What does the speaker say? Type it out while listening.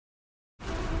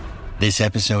This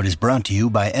episode is brought to you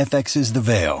by FX's The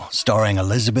Veil, starring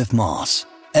Elizabeth Moss.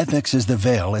 FX's The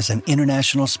Veil is an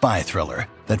international spy thriller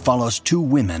that follows two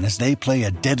women as they play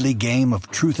a deadly game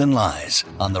of truth and lies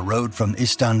on the road from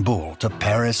Istanbul to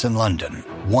Paris and London.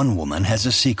 One woman has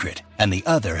a secret, and the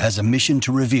other has a mission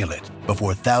to reveal it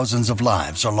before thousands of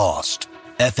lives are lost.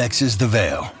 FX's The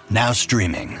Veil, now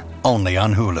streaming, only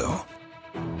on Hulu.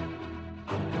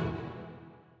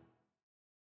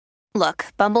 Look,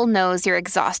 Bumble knows you're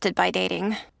exhausted by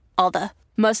dating. All the,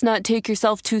 must not take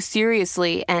yourself too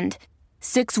seriously, and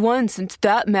 6'1" since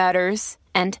that matters.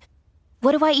 And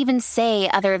what do I even say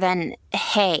other than,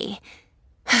 hey?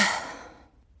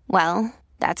 Well,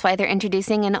 that's why they're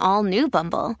introducing an all-new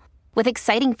Bumble, with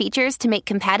exciting features to make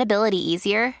compatibility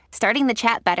easier, starting the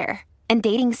chat better, and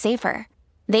dating safer.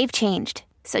 They've changed,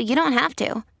 so you don't have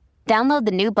to. Download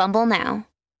the new Bumble now.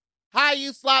 Hi,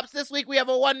 you slops. This week we have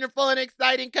a wonderful and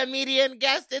exciting comedian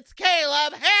guest. It's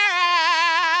Caleb Harris!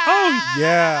 Oh,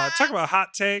 yeah. Talk about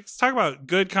hot takes. Talk about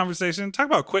good conversation. Talk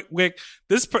about quick wit.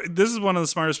 This is one of the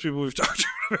smartest people we've talked to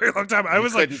in a very long time. I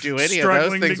was like, couldn't do any of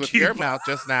those things with your mouth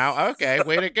just now. Okay,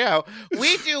 way to go.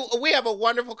 We have a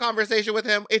wonderful conversation with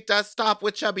him. It does stop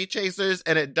with Chubby Chasers,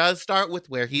 and it does start with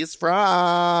where he's from.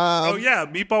 Oh, yeah.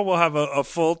 Meatball will have a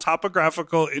full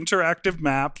topographical interactive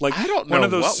map. Like I don't know one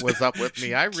of those... what was up with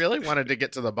me. I really wanted to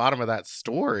get to the bottom of that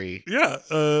story. Yeah.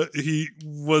 He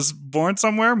was born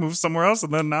somewhere, moved somewhere else,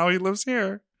 and then now he lives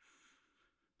here.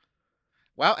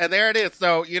 Well, and there it is.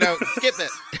 So, skip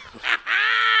it.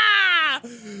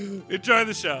 Enjoy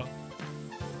the show.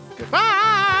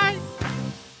 Goodbye.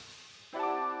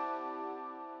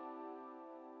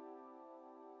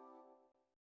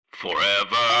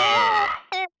 Forever.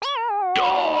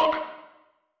 Dog.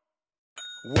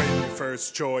 When your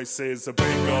first choice is a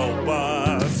big old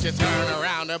bus, You turn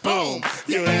around and boom,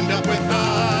 you end up with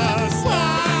a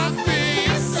sloppy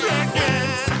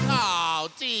seconds. Oh,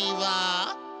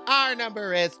 diva. Our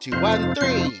number is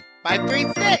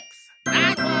 213-536-9180.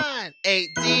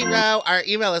 Our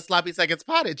email is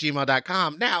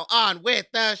sloppysecondspod@gmail.com. Now on with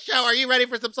the show. Are you ready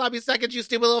for some sloppy seconds, you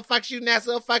stupid little fucks, you nasty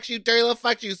little fucks, you dirty little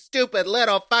fucks, you stupid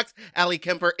little fucks? Ellie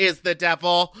Kemper is the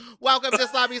devil. Welcome to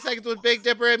Sloppy Seconds with Big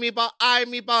Dipper and Meatball.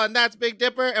 I'm Meatball and that's Big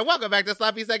Dipper. And welcome back to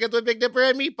Sloppy Seconds with Big Dipper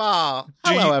and Meatball.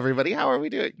 Hello, everybody. How are we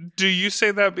doing? do you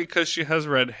say that because she has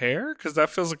red hair? Because that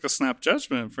feels like a snap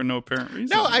judgment for no apparent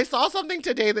reason. No, I saw something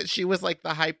today that she was like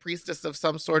the high priestess of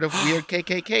some sort of weird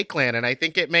KKK clan, and I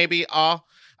think it may be all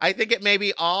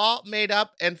made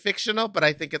up and fictional, but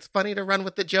I think it's funny to run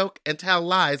with the joke and tell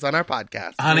lies on our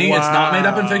podcast. Honey, Wow. It's not made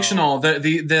up and fictional.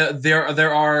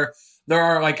 There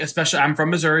are like, especially I'm from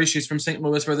Missouri, she's from St.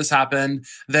 Louis where this happened.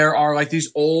 There are like these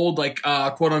old like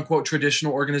quote unquote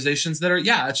traditional organizations that are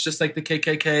it's just like the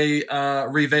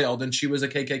KKK revealed, and she was a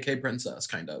KKK princess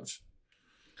kind of.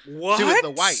 What? She was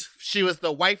the wife. She was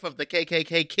the wife of the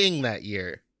KKK king that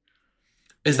year.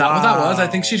 Is that what that was? I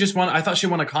think she just won. I thought she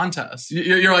won a contest.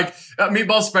 You're like,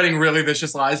 Meatball's spreading really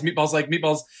vicious lies. Meatball's like,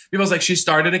 she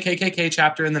started a KKK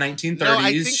chapter in the 1930s. No,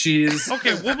 I think- She's...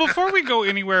 Okay, well, before we go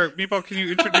anywhere, Meatball, can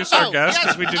you introduce our guest?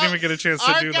 Because we didn't even get a chance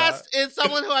to do that. Our guest is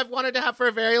someone who I've wanted to have for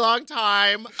a very long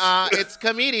time. It's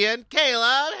comedian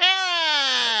Caleb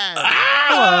Harris.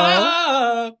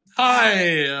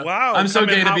 Hi. Wow. I'm so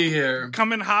coming gay to hot- be here.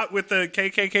 Coming hot with the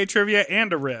KKK trivia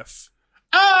and a riff.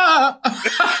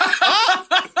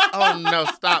 Oh, no,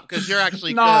 stop, because you're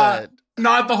actually Not- good.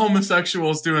 Not the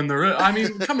homosexuals doing the... I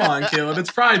mean, come on, Caleb.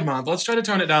 It's Pride Month. Let's try to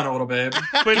tone it down a little, babe.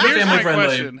 But Keep it here's family my friendly.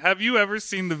 question. Have you ever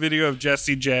seen the video of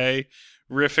Jessie J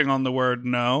riffing on the word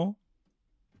no?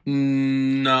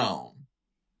 No.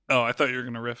 Oh, I thought you were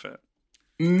going to riff it.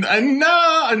 No,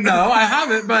 I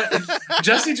haven't. But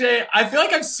Jessie J, I feel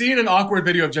like I've seen an awkward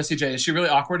video of Jessie J. Is she really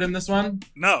awkward in this one?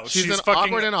 No, She's an fucking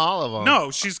awkward in all of them. No,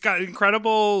 she's got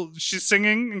she's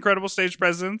singing incredible stage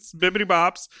presence, bibbity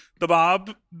bops, the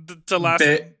bob to last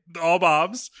all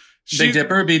bobs. Big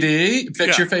Dipper, BD, fix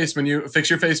Yeah. your face when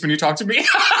you talk to me.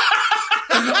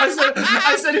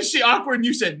 I said, is she awkward? And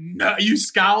you said, no. You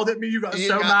scowled at me. You got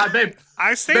mad, babe.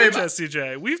 I stand Babe, Jessie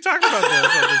J. We've talked about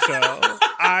this on the show.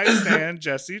 I stand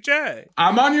Jessie J.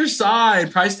 I'm on your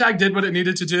side. Price tag did what it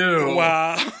needed to do.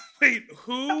 Wow. Wait,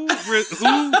 who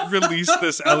released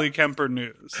this Ellie Kemper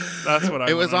news? That's what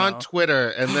I It was on know. Twitter,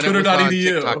 and then it was on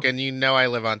Twitter.edu. TikTok, and you know I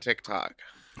live on TikTok.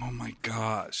 Oh my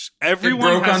gosh! Everyone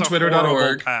broke has on a Twitter.org.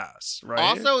 horrible pass, right?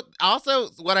 Also,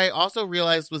 what I also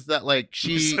realized was that like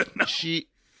she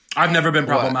I've never been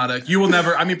What? problematic. You will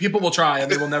never. I mean, people will try,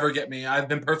 and they will never get me. I've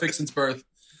been perfect since birth.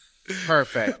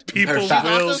 perfect. People She's She's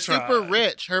will also try. super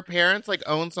rich. Her parents like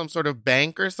own some sort of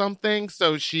bank or something,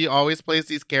 so she always plays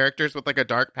these characters with like a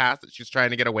dark past that she's trying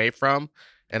to get away from.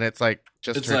 and it's like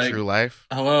just It's her like, true life.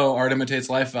 Hello, art imitates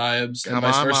life vibes, and Come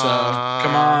vice on, versa. Mom.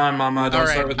 Come on, mama, don't All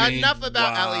right, start with me. enough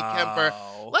about Ellie Kemper.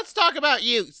 Let's talk about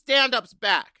you. Stand-up's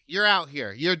back. You're out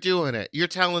here. You're doing it. You're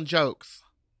telling jokes.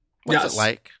 What's Yes. it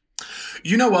like?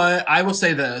 You know what? I will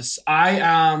say this. I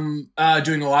am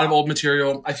doing a lot of old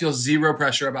material. I feel zero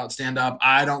pressure about stand-up.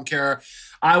 I don't care.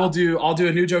 I'll do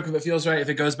a new joke if it feels right. If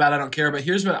it goes bad, I don't care. But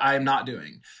here's what I am not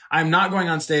doing. I'm not going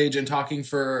on stage and talking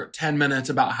for 10 minutes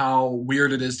about how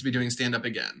weird it is to be doing stand-up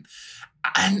again.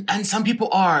 And some people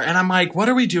are. And I'm like, what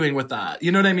are we doing with that?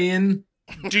 You know what I mean?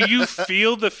 Do you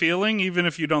feel the feeling even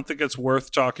if you don't think it's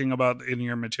worth talking about in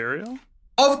your material?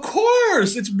 Of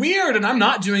course, it's weird, and I'm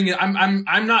not doing it.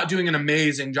 I'm not doing an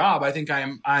amazing job. I think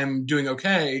I'm doing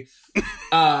okay.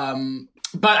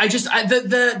 But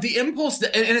the impulse,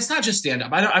 and it's not just stand up.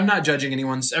 I'm not judging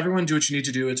anyone. Everyone do what you need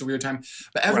to do. It's a weird time,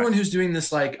 but everyone who's doing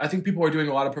this, like, I think people are doing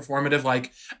a lot of performative.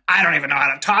 Like, I don't even know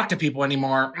how to talk to people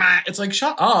anymore. It's like,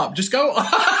 shut up, just go.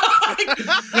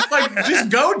 Just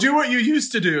go do what you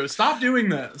used to do. Stop doing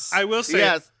this. I will say,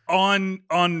 Yes.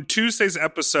 on Tuesday's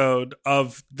episode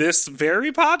of this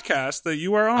very podcast that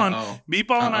you are on,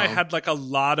 Meatball and I had like a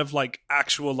lot of like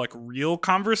actual like real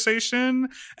conversation.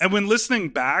 And when listening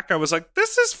back, I was like,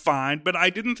 this is fine. But I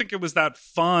didn't think it was that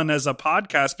fun as a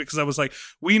podcast because I was like,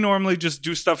 we normally just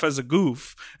do stuff as a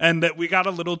goof. And that we got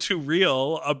a little too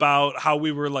real about how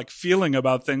we were like feeling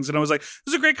about things. And I was like, this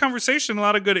is a great conversation, a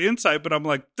lot of good insight. But I'm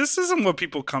like, this isn't what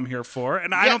people come here for.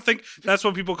 And I don't think that's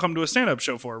what people come to a stand-up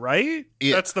show for, right?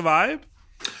 Yeah. That's the vibe.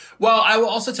 Well, I will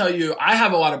also tell you, I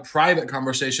have a lot of private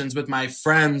conversations with my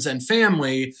friends and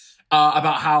family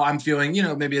about how I'm feeling. You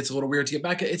know, maybe it's a little weird to get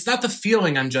back. It's not the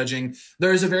feeling I'm judging.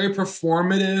 There is a very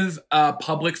performative,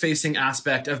 public-facing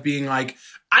aspect of being like,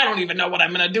 I don't even know what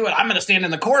I'm going to do. I'm going to stand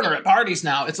in the corner at parties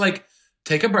now. It's like,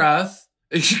 take a breath.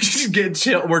 Get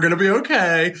chill. We're going to be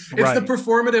okay. It's the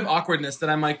performative awkwardness that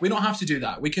I'm like, we don't have to do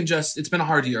that. We can just, it's been a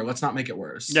hard year. Let's not make it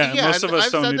worse. Yeah, most of us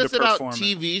I've don't said need this to about perform it.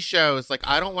 TV shows. Like,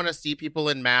 I don't want to see people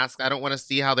in masks. I don't want to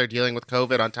see how they're dealing with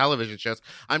COVID on television shows.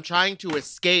 I'm trying to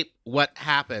escape what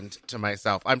happened to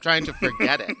myself. I'm trying to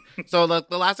forget it. So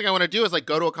the last thing I want to do is like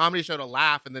go to a comedy show to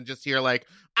laugh and then just hear like,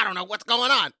 I don't know what's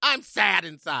going on. I'm sad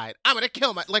inside. I'm going to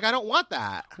kill my, like, I don't want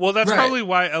that. Well, that's Right. probably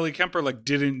why Ellie Kemper like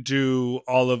didn't do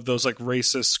all of those like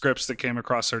racist scripts that came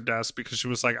across her desk because she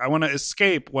was like, I want to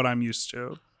escape what I'm used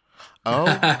to. Oh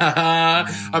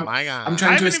my God. I'm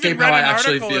trying to escape how I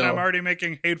actually feel. And I'm already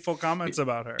making hateful comments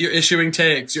about her. You're issuing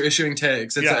takes.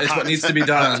 It's what needs to be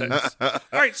done. All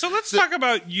right, so let's talk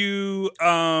about you,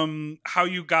 how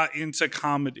you got into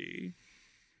comedy.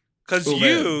 Because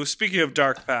you, speaking of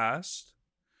dark past,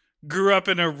 grew up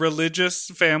in a religious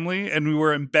family and we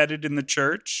were embedded in the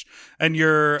church. And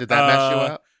you're Did that mess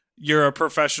you up? You're a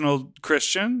professional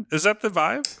Christian. Is that the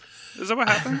vibe? Is that what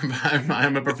happened?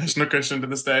 I'm a professional Christian to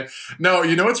this day. No,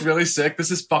 you know what's really sick?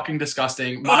 This is fucking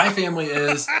disgusting. My family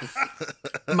is,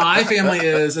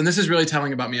 and this is really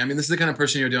telling about me. I mean, this is the kind of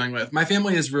person you're dealing with. My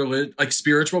family is really like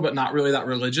spiritual, but not really that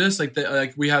religious. Like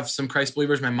we have some Christ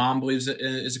believers. My mom believes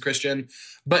is a Christian,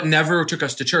 but never took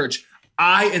us to church.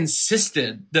 I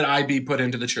insisted that I be put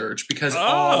into the church because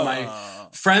all my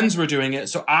friends were doing it.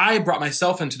 So I brought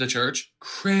myself into the church.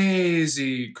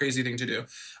 Crazy thing to do.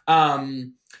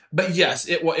 But yes,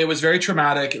 it was very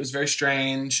traumatic. It was very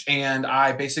strange. And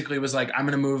I basically was like, I'm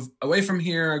going to move away from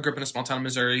here. I grew up in a small town in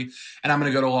Missouri and I'm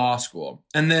going to go to law school.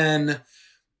 And then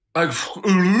She's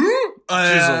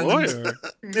a lawyer.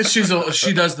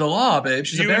 She does the law, babe.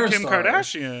 She's You a and barrister. Kim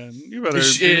Kardashian. You better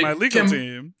be in my legal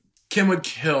team. Kim would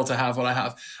kill to have what I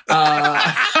have.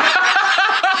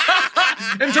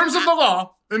 In terms of the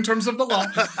law,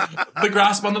 the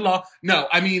grasp on the law. No,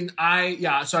 I mean,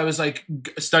 so I was like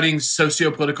studying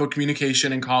socio-political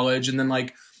communication in college. And then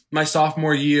like my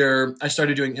sophomore year, I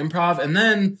started doing improv. And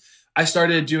then I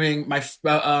started doing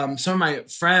some of my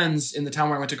friends in the town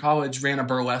where I went to college ran a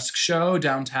burlesque show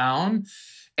downtown.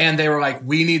 And they were like,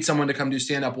 we need someone to come do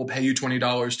stand-up. We'll pay you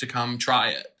 $20 to come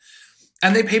try it.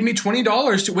 And they paid me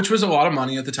 $20, which was a lot of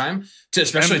money at the time,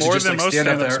 especially and more to just than like most stand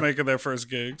up stand-ups there. making their first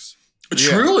gigs.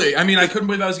 Truly. I mean, I couldn't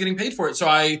believe I was getting paid for it. So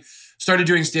I started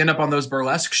doing stand-up on those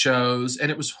burlesque shows,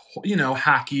 and it was,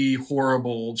 hacky,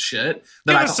 horrible shit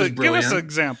that I thought was brilliant. Give us an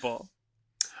example.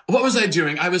 What was I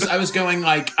doing? I was going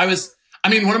like,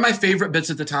 one of my favorite bits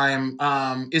at the time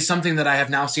is something that I have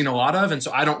now seen a lot of, and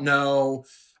so I don't know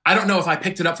if I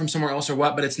picked it up from somewhere else or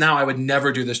what, but it's now I would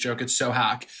never do this joke. It's so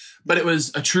hack. But it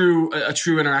was a true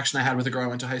interaction I had with a girl I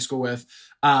went to high school with,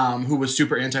 who was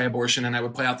super anti-abortion, and I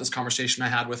would play out this conversation I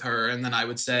had with her, and then I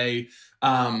would say,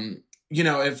 you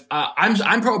know, if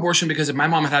I'm pro-abortion because if my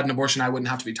mom had an abortion, I wouldn't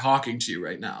have to be talking to you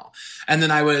right now. And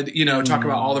then I would, you know, talk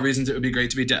about all the reasons it would be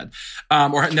great to be dead,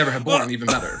 or never have born, even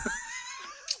better.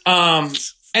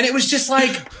 And it was just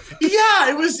like,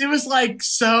 yeah, it was like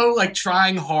so like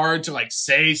trying hard to like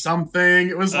say something.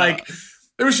 It was like,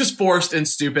 it was just forced and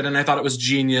stupid. And I thought it was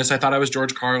genius. I thought I was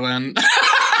George Carlin.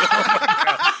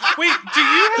 Wait,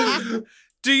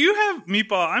 do you have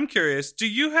Meatball? I'm curious. Do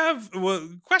you have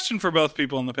question for both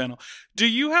people on the panel? Do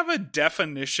you have a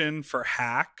definition for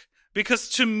hack? Because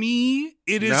to me,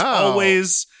 it is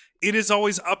always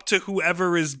up to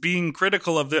whoever is being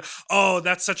critical of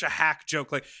that's such a hack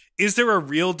joke. Like, is there a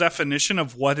real definition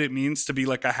of what it means to be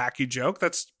like a hacky joke?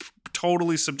 That's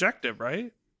totally subjective,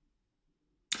 right?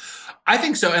 I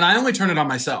think so, and I only turn it on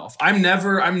myself. I'm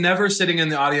never sitting in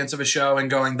the audience of a show and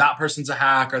going, that person's a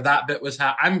hack or that bit was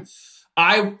hack.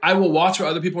 I will watch what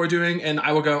other people are doing and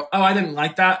I will go, oh, I didn't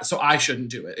like that, so I shouldn't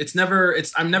do it.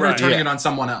 I'm never turning it on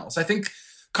someone else. I think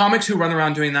comics who run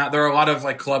around doing that, there are a lot of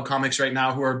like club comics right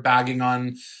now who are bagging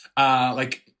on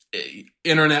like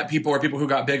internet people or people who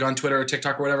got big on Twitter or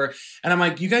TikTok or whatever. And I'm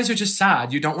like, you guys are just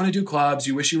sad. You don't want to do clubs.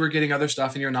 You wish you were getting other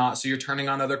stuff and you're not. So you're turning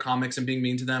on other comics and being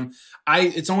mean to them.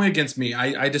 It's only against me.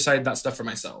 I decided that stuff for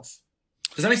myself.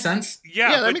 Does that make sense?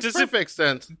 Yeah, that makes perfect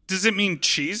sense. Does it mean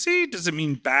cheesy? Does it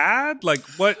mean bad? Like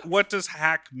what does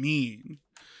hack mean?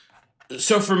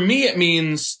 So for me, it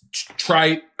means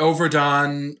trite,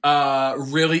 overdone,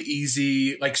 really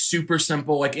easy, like super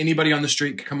simple. Like anybody on the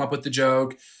street could come up with the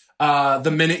joke.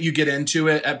 The minute you get into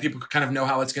it, people kind of know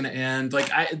how it's going to end.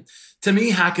 Like to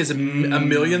me, hack is a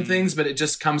million things, but it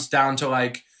just comes down to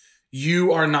like,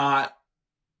 you are not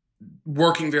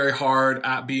working very hard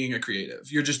at being a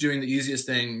creative. You're just doing the easiest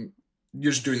thing.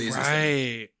 You're just doing the easiest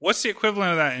thing. Right. What's the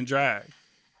equivalent of that in drag?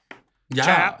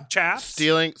 Yeah. Chaps?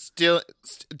 Stealing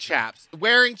chaps.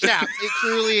 Wearing chaps. It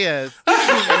truly is.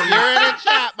 If you're in a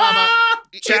chap, mama.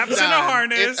 Chaps in a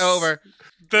harness. It's over.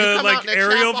 The like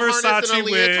Ariel Versace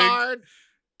wig.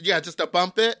 Yeah, just to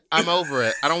bump it. I'm over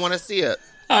it. I don't want to see it.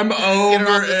 I'm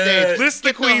over it. List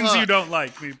the queens you don't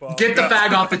like, Meatball. Get the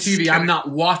fag off the TV. I'm not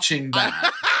watching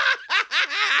that.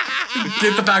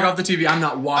 Get the fag off the TV. I'm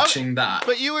not watching that.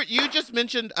 But you just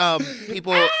mentioned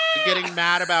people getting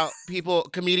mad about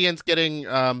comedians getting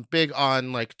big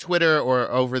on like Twitter or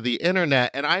over the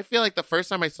internet. And I feel like the first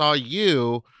time I saw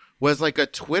you was like a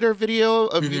Twitter video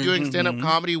of you doing stand-up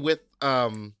comedy with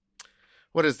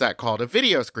what is that called? A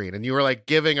video screen. And you were like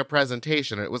giving a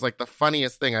presentation. It was like the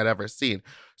funniest thing I'd ever seen.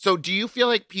 So do you feel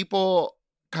like people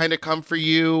kind of come for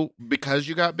you because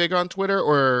you got big on Twitter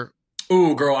or?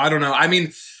 Ooh, girl, I don't know. I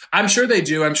mean, I'm sure they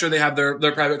do. I'm sure they have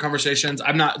their private conversations.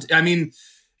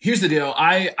 Here's the deal.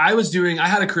 I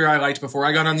had a career I liked before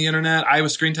I got on the internet. I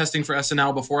was screen testing for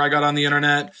SNL before I got on the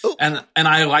internet. Ooh. And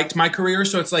I liked my career.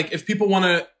 So it's like, if people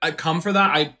want to come for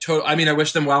that, I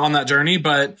wish them well on that journey,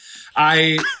 but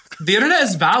the internet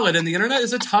is valid and the internet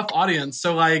is a tough audience.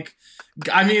 So like,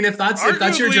 I mean, if that's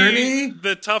your journey,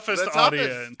 the toughest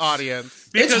audience.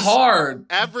 Because it's hard.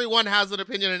 Everyone has an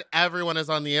opinion and everyone is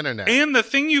on the internet. And the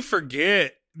thing you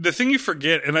forget,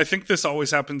 and I think this always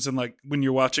happens in like when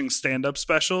you're watching stand-up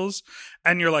specials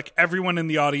and you're like, everyone in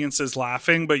the audience is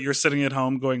laughing, but you're sitting at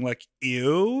home going like,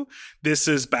 ew, this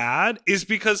is bad, is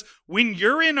because when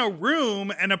you're in a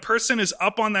room and a person is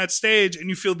up on that stage and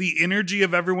you feel the energy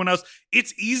of everyone else,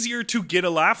 it's easier to get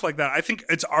a laugh like that. I think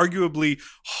it's arguably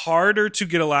harder to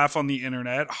get a laugh on the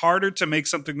internet, harder to make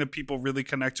something that people really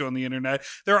connect to on the internet.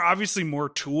 There are obviously more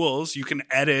tools. You can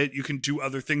edit, you can do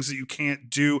other things that you can't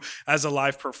do as a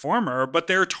live performer, but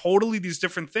there are totally these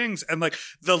different things. And like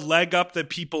the leg up that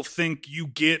people think you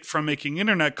get from making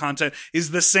internet content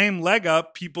is the same leg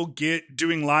up people get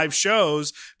doing live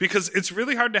shows, because it's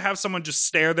really hard to have someone just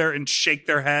stare there and shake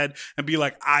their head and be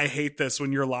like, I hate this,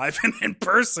 when you're live and in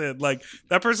person. Like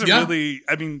that person really,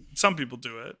 I mean, some people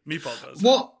do it. Meatball does.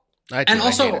 Well,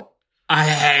 I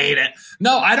hate it.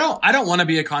 No, I don't want to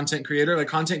be a content creator. Like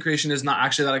content creation is not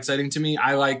actually that exciting to me.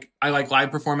 I like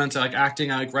live performance. I like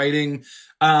acting. I like writing.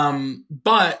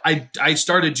 But I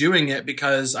started doing it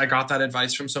because I got that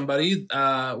advice from somebody,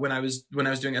 when I was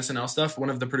doing SNL stuff. One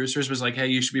of the producers was like, hey,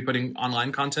 you should be putting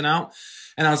online content out.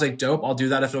 And I was like, dope, I'll do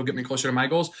that if it'll get me closer to my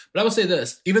goals. But I will say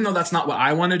this, even though that's not what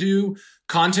I want to do,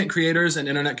 content creators and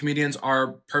internet comedians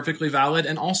are perfectly valid.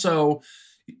 And also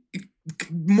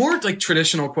more like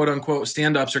traditional quote unquote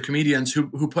stand-ups or comedians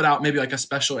who put out maybe like a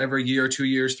special every year, 2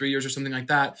 years, 3 years or something like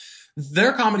that.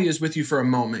 Their comedy is with you for a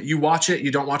moment. You watch it,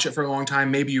 you don't watch it for a long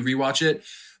time. Maybe you rewatch it.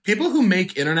 People who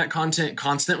make internet content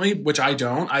constantly, which I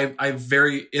don't, I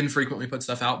very infrequently put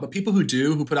stuff out, but people who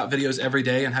do, who put out videos every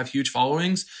day and have huge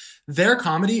followings, their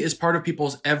comedy is part of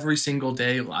people's every single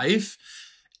day life.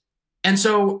 And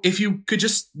so if you could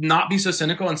just not be so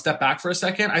cynical and step back for a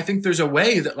second, I think there's a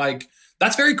way that like,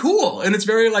 that's very cool. And it's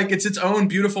very like, it's its own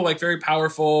beautiful, like very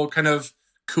powerful kind of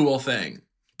cool thing.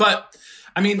 But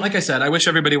I mean, like I said, I wish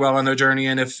everybody well on their journey.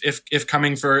 And if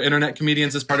coming for internet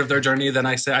comedians is part of their journey, then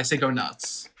I say go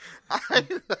nuts.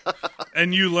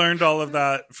 And you learned all of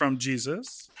that from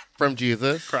Jesus? From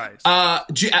Jesus Christ.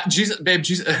 Jesus, babe,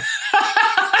 Jesus.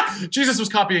 Jesus was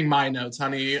copying my notes,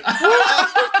 honey.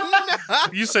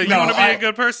 You say you want to be a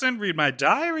good person? Read my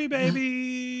diary,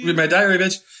 baby. Read my diary,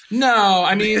 bitch. No,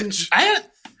 I mean,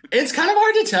 it's kind of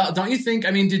hard to tell, don't you think?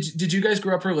 I mean, did you guys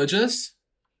grow up religious?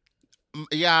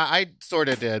 Yeah, I sort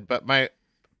of did, but my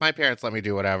parents let me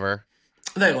do whatever.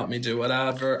 They let me do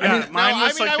whatever. Yeah,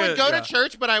 I would go to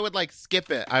church, but I would like skip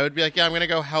it. I would be like, yeah, I'm gonna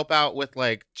go help out with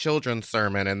like children's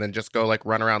sermon, and then just go like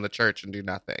run around the church and do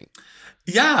nothing.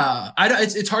 Yeah,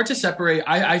 it's hard to separate.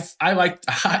 I like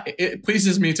it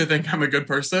pleases me to think I'm a good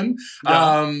person.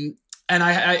 Yeah. And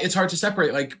it's hard to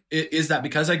separate. Like, is that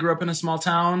because I grew up in a small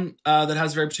town that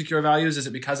has very particular values? Is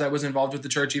it because I was involved with the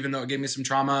church, even though it gave me some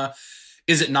trauma?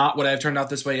 Is it not? Would I have turned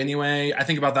out this way anyway? I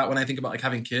think about that when I think about like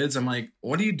having kids. I'm like,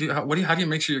 what do you do? How do you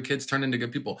make sure your kids turn into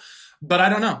good people? But I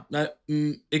don't know.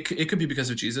 It could be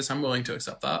because of Jesus. I'm willing to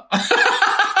accept that.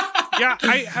 Yeah,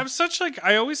 I have such like,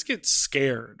 I always get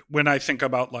scared when I think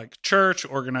about like church,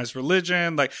 organized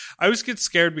religion. Like I always get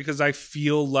scared because I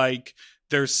feel like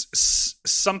there's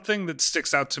something that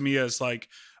sticks out to me as like,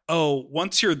 oh,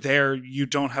 once you're there, you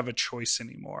don't have a choice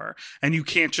anymore. And you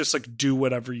can't just like do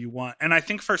whatever you want. And I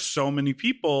think for so many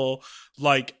people,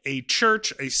 like a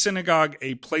church, a synagogue,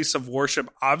 a place of worship,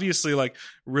 obviously like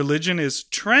religion is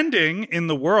trending in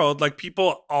the world. Like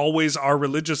people always are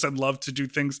religious and love to do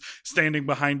things standing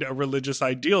behind a religious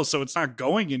ideal. So it's not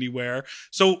going anywhere.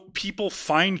 So people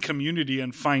find community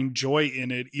and find joy in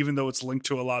it, even though it's linked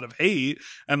to a lot of hate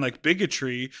and like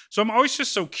bigotry. So I'm always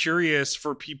just so curious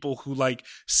for people who like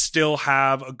still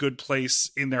have a good place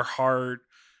in their heart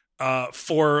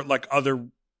for like other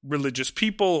religious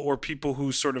people or people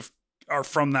who sort of are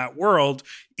from that world,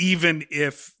 even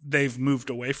if they've moved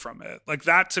away from it. Like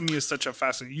that to me is such a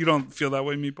fascinating. You don't feel that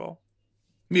way, Meatball?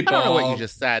 I don't know what you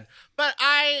just said, but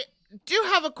I do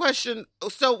have a question.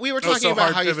 So we were talking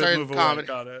about how you started comedy.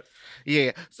 Got it.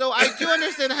 Yeah. So I do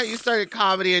understand how you started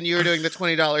comedy and you were doing the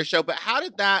 $20 show, but how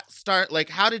did that start? Like,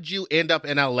 how did you end up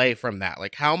in LA from that?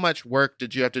 Like, how much work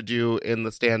did you have to do in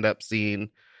the stand-up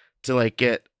scene to like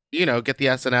get the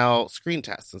SNL screen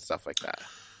tests and stuff like that?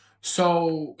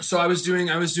 So I was doing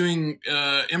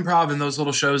improv in those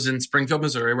little shows in Springfield,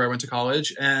 Missouri, where I went to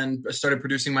college, and I started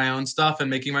producing my own stuff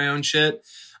and making my own shit.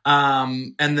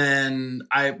 And then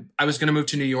I was going to move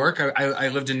to New York. I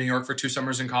lived in New York for 2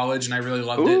 summers in college, and I really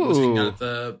loved it. Was hanging out at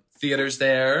the theaters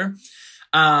there.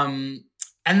 And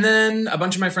then a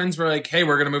bunch of my friends were like, hey,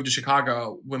 we're going to move to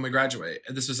Chicago when we graduate.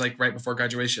 And this was like right before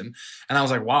graduation. And I was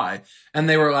like, why? And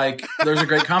they were like, there's a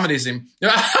great comedy scene.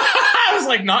 I was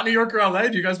like, not New York or LA.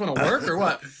 Do you guys want to work or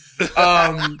what?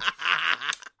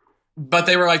 But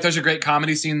they were like, there's a great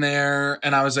comedy scene there.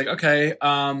 And I was like, okay,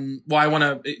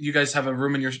 well, you guys have a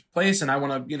room in your place and I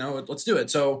want to, let's do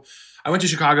it. So I went to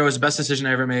Chicago. It was the best decision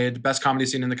I ever made. Best comedy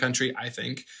scene in the country, I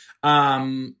think.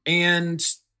 And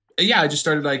yeah, I just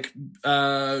started like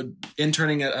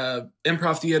interning at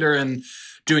improv theater and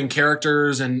doing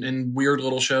characters and weird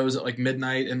little shows at like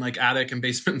midnight in like attic and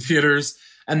basement theaters.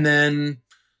 And then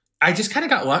I just kind of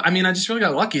got lucky. I mean, I just really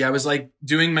got lucky. I was like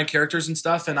doing my characters and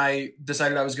stuff, and I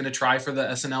decided I was going to try for the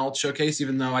SNL showcase,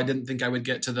 even though I didn't think I would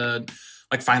get to the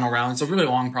like final round. It's a really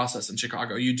long process in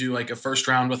Chicago. You do like a first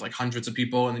round with like hundreds of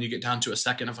people, and then you get down to a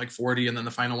second of like 40, and then the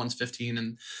final one's 15,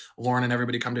 and Lauren and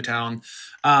everybody come to town.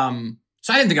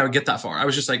 So I didn't think I would get that far. I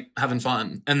was just like having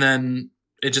fun, and then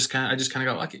I just kind of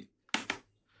got lucky.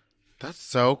 That's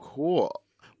so cool.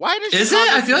 Why does is it?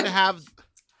 I feel like have.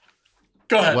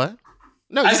 Go ahead. What?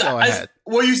 No, you go ahead.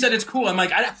 Well, you said it's cool. I'm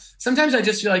like, sometimes I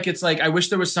just feel like it's like, I wish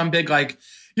there was some big, like,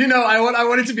 I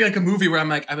want it to be like a movie where I'm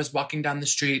like, I was walking down the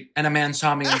street and a man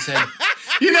saw me and said,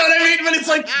 you know what I mean? But it's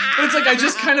like, I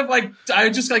just kind of like,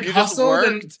 hustled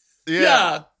and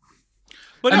yeah.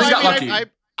 But I got lucky.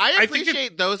 I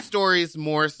appreciate those stories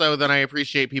more so than I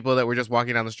appreciate people that were just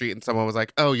walking down the street and someone was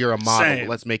like, oh, you're a model. Same.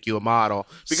 Let's make you a model.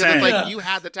 Because it's like you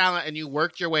had the talent and you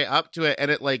worked your way up to it, and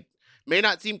it like may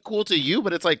not seem cool to you,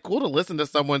 but it's like cool to listen to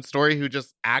someone's story who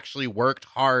just actually worked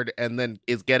hard and then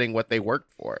is getting what they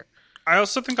worked for. I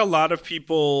also think a lot of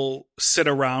people sit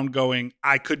around going,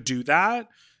 I could do that.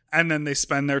 and then they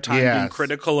spend their time being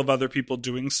critical of other people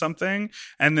doing something,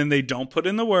 and then they don't put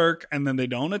in the work, and then they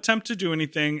don't attempt to do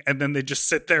anything, and then they just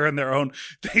sit there in their own,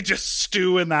 they just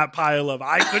stew in that pile of,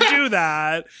 I could do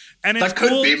that. And it's that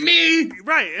could be me.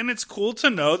 Right. And it's cool to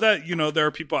know that, you know, there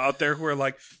are people out there who are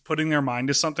like putting their mind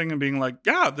to something and being like,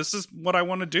 yeah, this is what I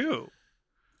want to do.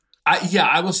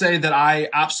 I will say that I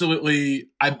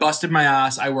busted my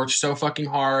ass. I worked so fucking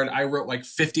hard. I wrote like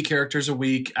 50 characters a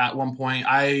week at one point.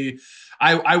 I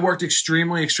worked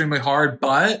extremely, extremely hard,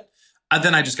 but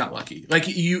then I just got lucky. Like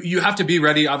you have to be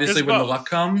ready, obviously, when the luck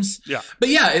comes. Yeah. But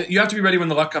yeah, you have to be ready when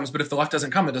the luck comes. But if the luck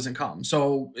doesn't come, it doesn't come.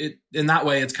 So in that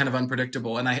way, it's kind of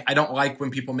unpredictable. And I don't like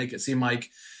when people make it seem like,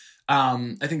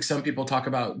 I think some people talk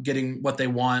about getting what they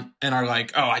want and are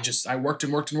like, oh, I worked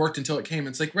and worked and worked until it came.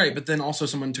 It's like, right. But then also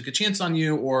someone took a chance on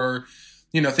you, or,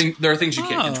 you know, there are things you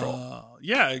can't control.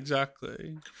 Yeah,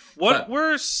 exactly. What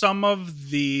were some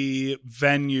of the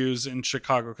venues in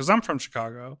Chicago? Because I'm from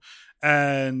Chicago.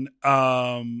 And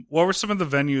what were some of the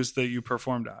venues that you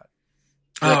performed at?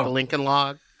 Like the Lincoln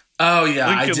Lodge? Oh,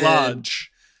 yeah, Lincoln Lodge.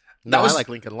 No, I like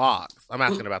Lincoln Logs. I'm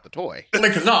asking about the toy.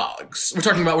 Lincoln Logs.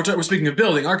 We're speaking of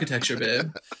building architecture,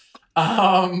 babe.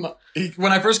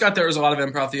 When I first got there, it was a lot of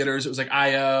improv theaters. It was like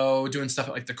IO, doing stuff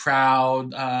at like the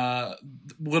Crowd,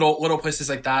 little places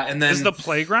like that. And then is the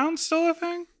Playground still a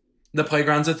thing? The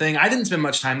Playground's a thing. I didn't spend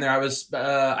much time there.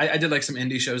 I did like some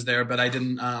indie shows there, but I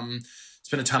didn't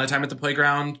spend a ton of time at the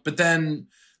Playground. But then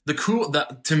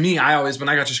to me, when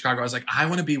I got to Chicago, I was like, I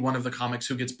want to be one of the comics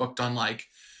who gets booked on like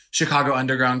Chicago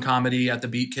Underground Comedy at the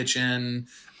Beat Kitchen.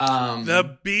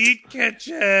 The Beat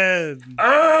Kitchen.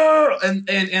 And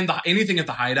anything at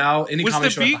the Hideout. Any comedy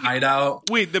show at the Hideout.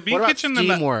 Wait, the Beat Kitchen.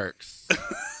 Steamworks.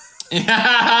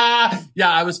 Yeah.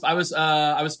 I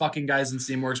was fucking guys in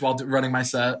Steamworks while running my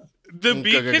set. The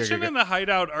Beat Kitchen and the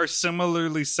Hideout are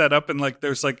similarly set up, and like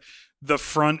there's like the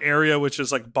front area, which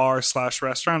is like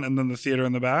bar/restaurant, and then the theater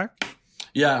in the back.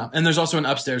 Yeah, and there's also an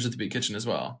upstairs at the Beat Kitchen as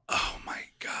well. Oh my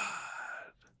god.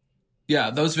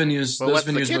 Yeah, those venues. But those what's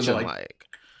venues the kitchen were like.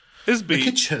 Is B. The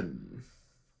kitchen.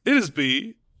 It is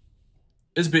B.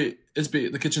 It's B. It's B.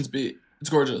 The kitchen's B. It's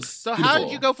gorgeous. So beautiful. How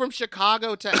did you go from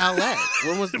Chicago to LA?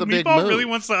 When was the big Meatball move? really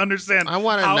wants to understand I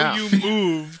wanna how know. you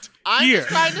moved I'm here. just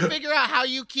trying to figure out how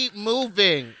you keep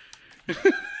moving.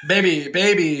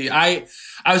 Baby. I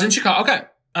was in Chicago. Okay.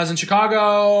 I was in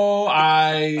Chicago.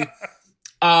 I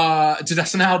did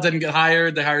SNL, didn't get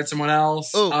hired. They hired someone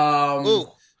else. Who?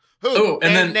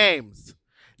 And then names.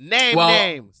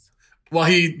 Names. Well,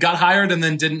 he got hired and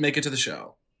then didn't make it to the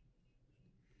show.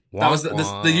 That was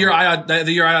the year I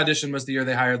auditioned was the year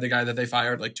they hired the guy that they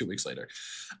fired like 2 weeks later.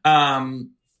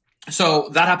 So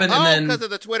that happened, and then because of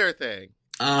the Twitter thing.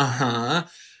 And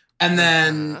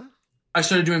then I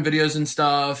started doing videos and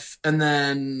stuff, and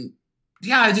then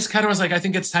I just kind of was like, I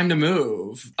think it's time to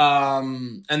move.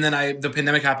 And then the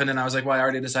pandemic happened, and I was like, well, I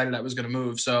already decided I was going to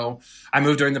move, so I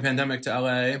moved during the pandemic to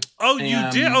LA. Oh,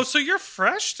 you did? Oh, so you're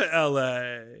fresh to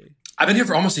LA. I've been here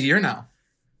for almost a year now.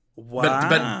 Wow.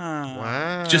 But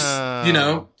Wow. just,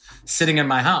 sitting in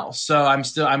my house. So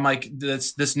I'm like,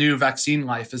 this new vaccine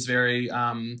life is very,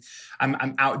 I'm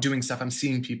out doing stuff. I'm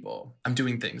seeing people. I'm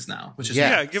doing things now, which is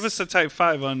yeah. Give us a type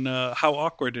 5 on how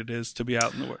awkward it is to be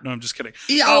out in the world. No, I'm just kidding.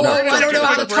 I don't know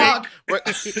how to talk. We're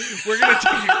going to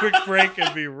take a quick break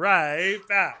and be right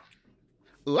back.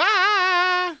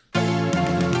 Ah!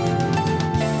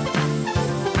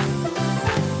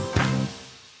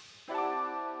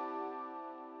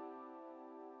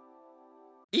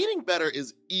 Eating better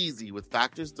is easy with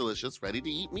Factor's delicious,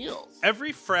 ready-to-eat meals.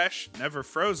 Every fresh, never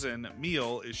frozen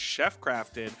meal is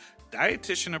chef-crafted,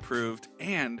 dietitian approved,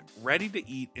 and ready to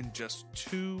eat in just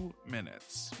 2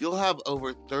 minutes. You'll have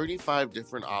over 35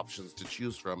 different options to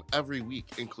choose from every week,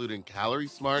 including Calorie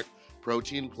Smart,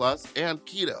 Protein Plus, and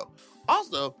Keto.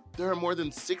 Also, there are more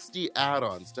than 60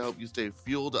 add-ons to help you stay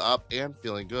fueled up and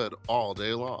feeling good all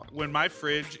day long. When my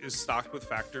fridge is stocked with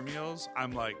Factor meals,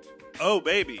 I'm like, oh,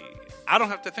 baby, I don't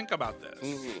have to think about this.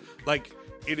 Mm-hmm. Like,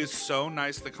 it is so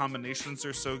nice. The combinations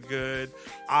are so good.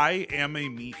 I am a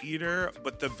meat eater,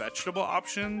 but the vegetable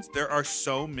options, there are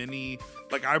so many.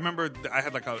 Like, I remember I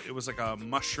had it was like a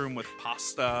mushroom with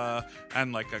pasta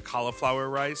and like a cauliflower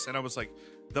rice. And I was like,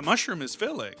 the mushroom is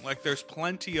filling. Like, there's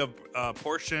plenty of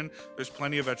portion, there's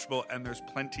plenty of vegetable, and there's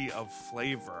plenty of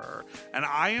flavor. And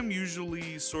I am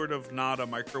usually sort of not a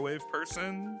microwave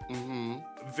person. Mm-hmm.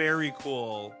 Very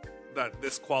cool that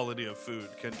this quality of food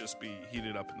can just be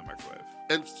heated up in the microwave.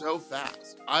 And so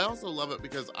fast. I also love it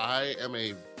because I am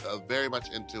a very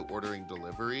much into ordering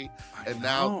delivery.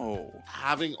 Now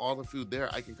having all the food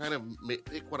there, I can kind of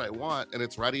pick what I want and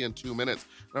it's ready in 2 minutes.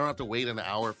 I don't have to wait an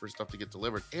hour for stuff to get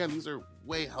delivered. And these are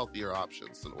way healthier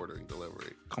options than ordering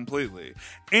delivery. Completely.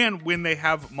 And when they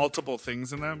have multiple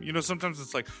things in them, sometimes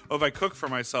it's like, if I cook for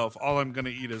myself, all I'm going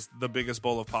to eat is the biggest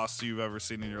bowl of pasta you've ever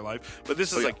seen in your life. But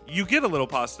this is like, you get a little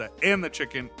pasta and the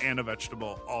chicken and a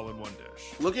vegetable all in one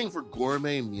dish. Looking for gourmet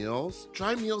meals?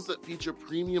 Try meals that feature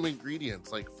premium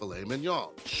ingredients like filet mignon,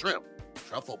 shrimp,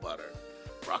 truffle butter,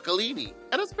 broccolini,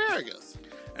 and asparagus.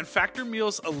 And Factor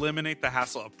meals eliminate the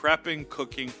hassle of prepping,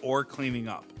 cooking, or cleaning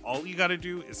up. All you gotta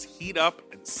do is heat up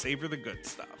and savor the good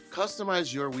stuff.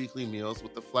 Customize your weekly meals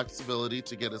with the flexibility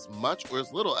to get as much or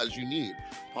as little as you need.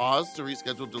 Pause to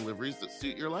reschedule deliveries that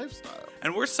suit your lifestyle.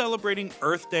 And we're celebrating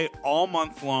Earth Day all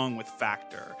month long with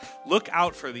Factor. Look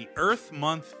out for the Earth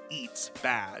Month Eats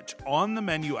badge on the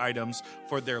menu items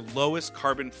for their lowest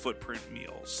carbon footprint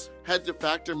meals. Head to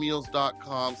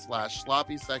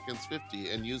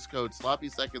factormeals.com/sloppyseconds50 and use code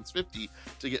sloppyseconds50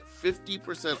 to get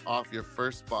 50% off your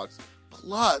first box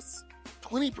plus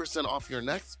 20% off your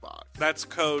next box. That's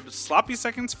code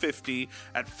sloppyseconds50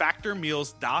 at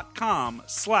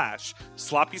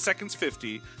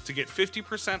factormeals.com/sloppyseconds50 to get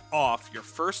 50% off your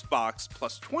first box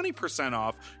plus 20%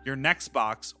 off your next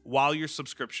box while your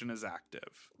subscription is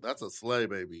active. That's a slay,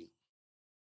 baby.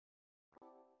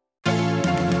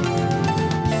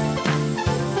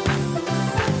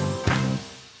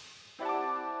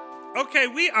 Okay,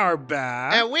 we are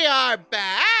back. And we are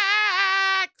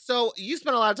back. So you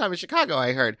spent a lot of time in Chicago,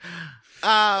 I heard.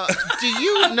 Do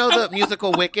you know the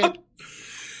musical Wicked?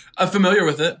 I'm familiar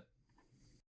with it.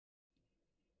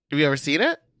 Have you ever seen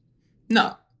it?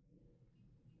 No.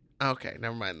 Okay,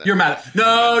 never mind that. You're mad.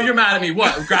 You're mad at me.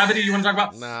 What? Gravity? You want to talk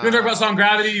about? No. You want to talk about song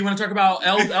Gravity? You want to talk about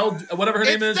L whatever her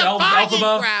name is?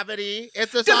 Elphaba? Gravity.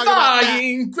 It's a song about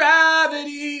Defying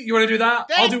Gravity. You want to do that?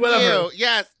 Thank I'll do whatever. You.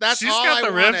 Yes, that's She's all got I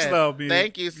the riffs wanted. though, B.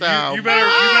 Thank you so you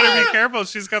better be careful.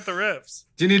 She's got the riffs.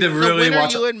 Do you need to really when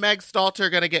watch are you and Meg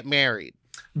Stalter gonna get married?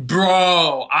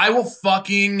 Bro, I will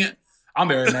fucking... I'll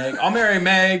marry Meg. I'll marry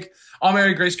Meg. I'll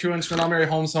marry Grace Kuenschman. I'll marry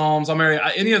Holmes. I'll marry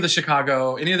any of the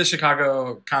Chicago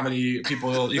comedy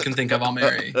people you can think of. I'll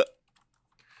marry.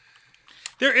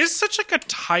 There is such like a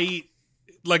tight,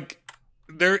 like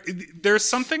there's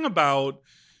something about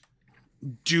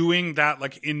doing that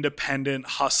like independent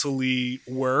hustly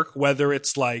work, whether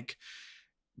it's like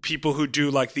people who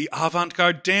do like the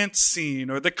avant-garde dance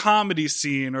scene or the comedy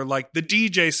scene or like the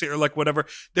DJ scene or like whatever.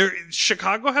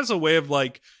 Chicago has a way of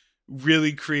like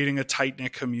really creating a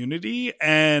tight-knit community,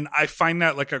 and I find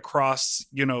that like across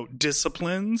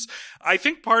disciplines. I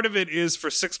think part of it is for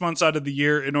 6 months out of the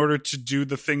year, in order to do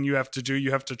the thing you have to do,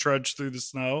 you have to trudge through the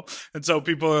snow, and so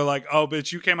people are like, oh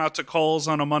bitch, you came out to Kohl's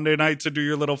on a Monday night to do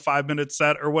your little 5-minute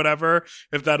set or whatever,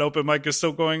 if that open mic is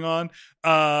still going on.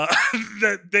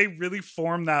 That they really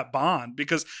form that bond,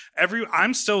 because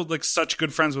I'm still like such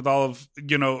good friends with all of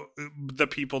the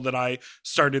people that I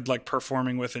started like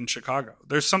performing with in Chicago.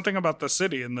 There's something about the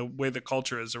city and the way the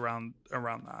culture is around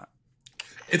that.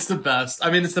 It's the best.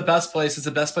 I mean, it's the best place. It's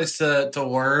the best place to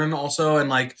learn also and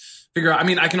like figure out. I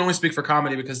mean, I can only speak for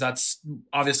comedy because that's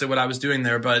obviously what I was doing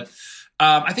there, but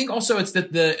I think also it's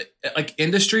that the like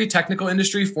industry, technical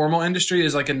industry, formal industry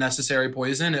is like a necessary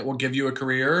poison. It will give you a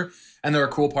career and there are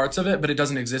cool parts of it, but it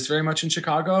doesn't exist very much in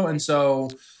Chicago. And so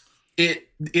it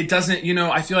doesn't,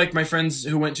 I feel like my friends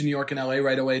who went to New York and LA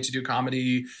right away to do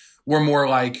comedy were more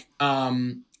like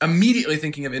immediately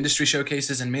thinking of industry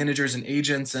showcases and managers and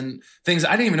agents and things.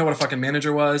 I didn't even know what a fucking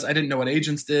manager was. I didn't know what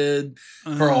agents did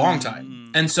for a long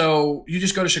time. And so you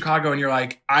just go to Chicago and you're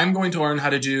like, I'm going to learn how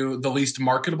to do the least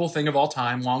marketable thing of all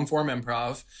time, long form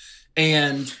improv.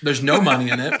 And there's no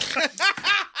money in it.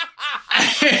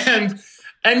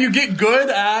 And you get good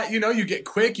at, you get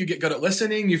quick, you get good at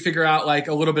listening, you figure out like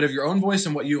a little bit of your own voice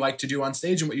and what you like to do on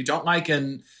stage and what you don't like.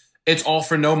 And it's all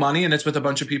for no money. And it's with a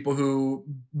bunch of people who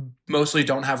mostly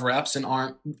don't have reps and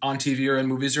aren't on TV or in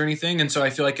movies or anything. And so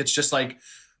I feel like it's just like,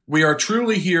 we are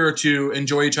truly here to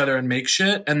enjoy each other and make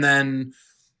shit. And then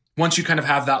once you kind of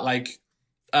have that like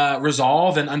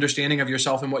resolve and understanding of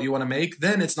yourself and what you want to make,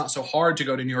 then it's not so hard to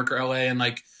go to New York or LA and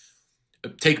like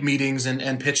take meetings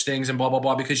and pitch things and blah, blah,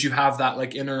 blah, because you have that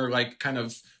like inner like kind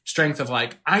of strength of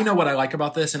like, I know what I like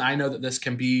about this and I know that this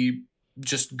can be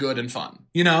just good and fun,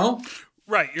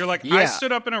 Right. You're like, yeah. I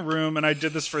stood up in a room and I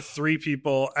did this for 3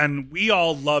 people and we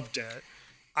all loved it.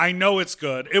 I know it's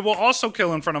good. It will also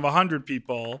kill in front of 100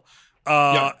 people,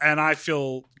 And I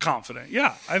feel confident.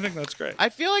 Yeah, I think that's great. I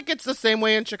feel like it's the same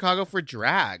way in Chicago for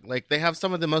drag. Like, they have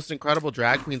some of the most incredible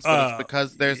drag queens, but it's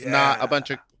because there's not a bunch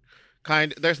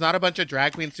of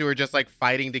drag queens who are just like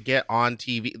fighting to get on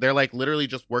TV. They're like literally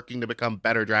just working to become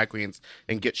better drag queens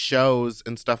and get shows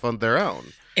and stuff on their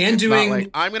own. And it's doing not like,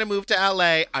 I'm gonna move to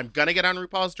LA, I'm gonna get on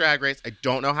RuPaul's Drag Race. I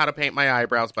don't know how to paint my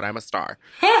eyebrows, but I'm a star.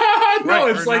 No,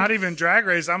 it's like, not even Drag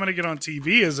Race. I'm gonna get on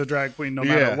TV as a drag queen no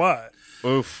matter what.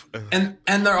 Oof. And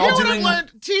they're all doing.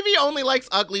 TV only likes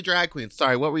ugly drag queens.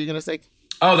 Sorry, what were you gonna say?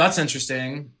 Oh, that's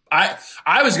interesting. I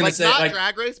was gonna say not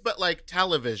Drag Race, but like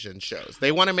television shows.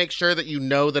 They want to make sure that you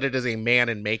know that it is a man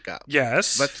in makeup.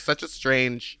 Yes, that's such a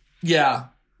strange. Yeah.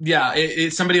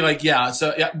 It's somebody like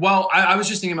So well, I was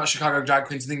just thinking about Chicago drag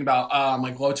queens, thinking about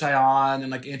like Lo Chayon and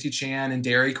like Auntie Chan and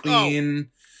Dairy Queen.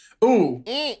 Ooh.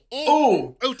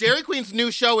 Dairy Queen's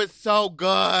new show is so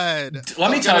good.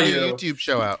 Let me tell you, YouTube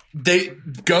show out. They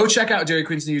go check out Dairy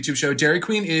Queen's new YouTube show. Dairy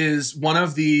Queen is one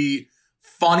of the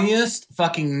funniest,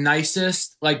 fucking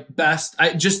nicest, like best,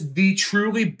 just the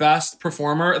truly best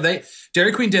performer.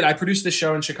 Dairy Queen did. I produced this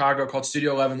show in Chicago called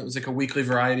Studio 11 that was like a weekly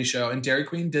variety show, and Dairy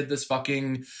Queen did this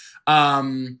fucking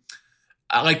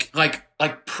like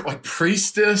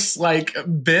priestess like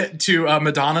bit to a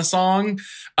Madonna song,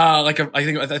 I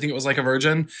think it was like a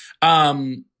virgin.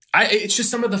 It's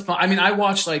just some of the fun. I mean, I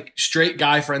watched like straight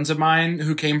guy friends of mine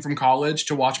who came from college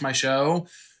to watch my show,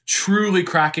 truly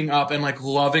cracking up and like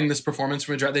loving this performance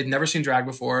from a drag. They'd never seen drag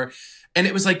before, and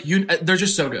it was like they're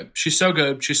just so good. She's so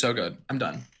good. I'm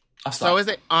done. I'll stop. So is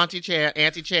it Auntie Chan?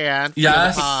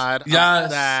 Yes. Pod.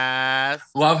 Yes.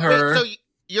 Love her. Wait, so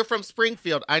you're from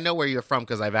Springfield. I know where you're from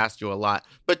because I've asked you a lot.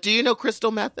 But do you know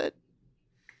Crystal Method?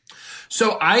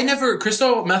 So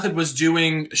Crystal Method was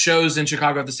doing shows in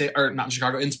Chicago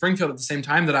in Springfield at the same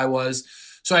time that I was.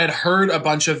 So I had heard a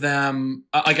bunch of them,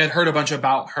 I'd heard a bunch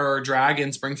about her drag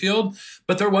in Springfield,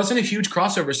 but there wasn't a huge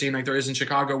crossover scene like there is in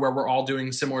Chicago where we're all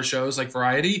doing similar shows like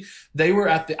variety. They were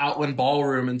at the Outland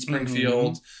Ballroom in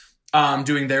Springfield,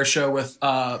 doing their show with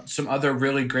some other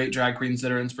really great drag queens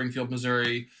that are in Springfield,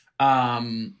 Missouri.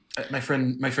 My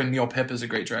friend Neil Pipp is a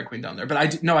great drag queen down there,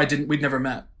 but we'd never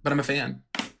met, but I'm a fan.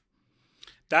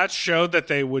 That show that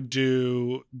they would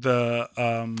do the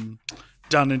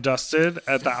Done and Dusted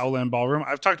at the Outland Ballroom.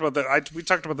 I've talked about that. We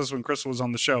talked about this when Crystal was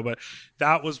on the show, but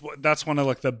that's one of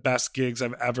like the best gigs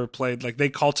I've ever played. Like they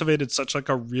cultivated such like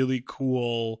a really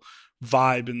cool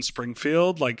vibe in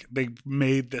Springfield. Like they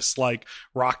made this like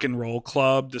rock and roll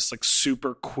club, this like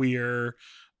super queer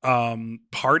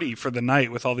party for the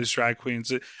night with all these drag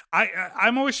queens.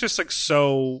 I'm always just like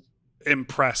so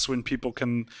impressed when people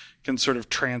can sort of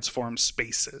transform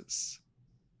spaces.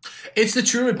 It's the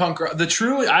truly punk rock.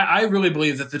 I really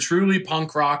believe that the truly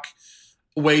punk rock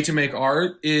way to make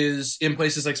art is in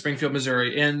places like Springfield,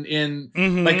 Missouri, and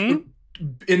like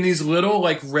in these little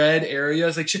like red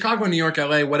areas like Chicago, New York,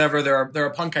 LA, whatever. There are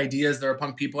punk ideas, there are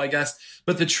punk people, I guess,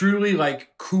 but the truly like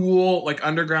cool, like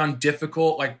underground,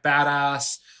 difficult, like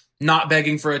badass, not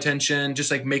begging for attention, just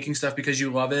like making stuff because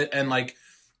you love it, and like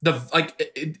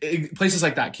places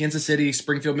like that, Kansas City,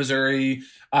 Springfield, Missouri,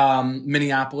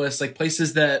 Minneapolis, like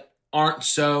places that aren't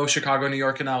so Chicago, New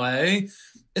York, and LA.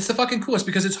 It's the fucking coolest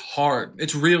because it's hard.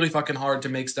 It's really fucking hard to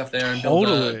make stuff there and build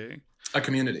a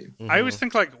community. I always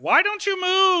think like, why don't you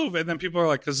move? And then people are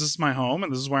like, because this is my home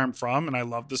and this is where I'm from and I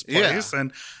love this place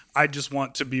and I just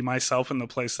want to be myself in the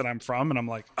place that I'm from. And I'm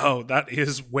like, oh, that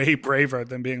is way braver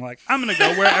than being like, I'm going to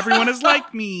go where everyone is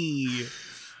like me.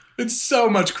 It's so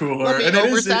much cooler. Let me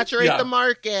oversaturate the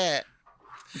market.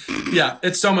 Yeah,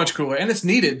 it's so much cooler, and it's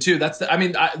needed too. That's the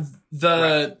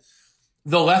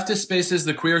leftist spaces,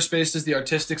 the queer spaces, the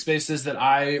artistic spaces that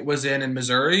I was in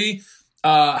Missouri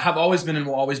have always been and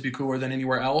will always be cooler than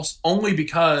anywhere else. Only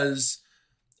because,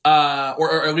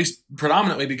 or at least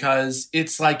predominantly because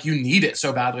it's like you need it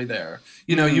so badly there.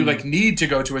 You know, you like need to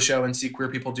go to a show and see queer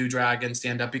people do drag and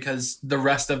stand up because the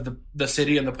rest of the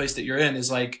city and the place that you're in is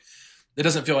like. It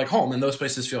doesn't feel like home, and those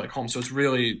places feel like home. So it's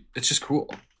just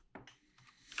cool.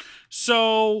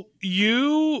 So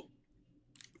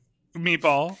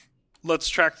Meatball, let's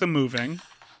track the moving.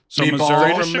 So Meatball.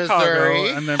 Missouri to Chicago,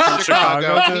 and then from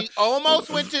Chicago he almost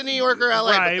went to New York or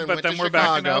LA, right? But then we're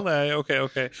back in LA.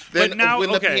 Okay. Then but now,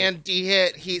 when the PND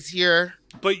hit, he's here.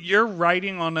 But you're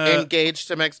writing on engaged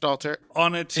to Meg Stalter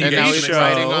on a TV and now he's show.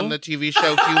 writing on the TV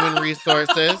show Human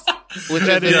Resources, which is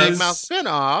a Big Mouth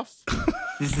spinoff.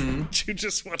 You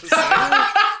just want to say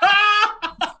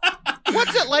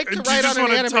what's it like to write on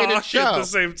an animated show at the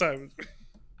same time?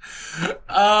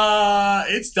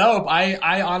 It's dope.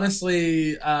 I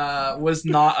honestly was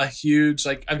not a huge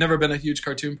I've never been a huge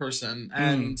cartoon person,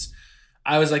 and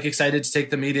I was like excited to take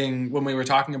the meeting when we were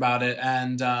talking about it.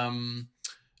 And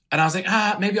I was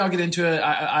like, maybe I'll get into it.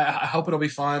 I hope it'll be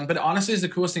fun. But honestly, it's the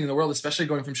coolest thing in the world, especially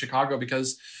going from Chicago,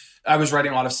 because I was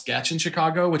writing a lot of sketch in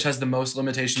Chicago, which has the most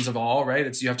limitations of all,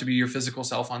 right? You have to be your physical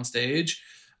self on stage,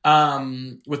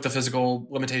 with the physical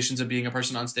limitations of being a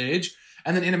person on stage.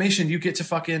 And then animation, you get to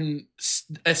fucking,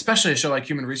 especially a show like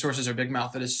Human Resources or Big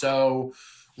Mouth that is so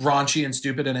raunchy and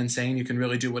stupid and insane, you can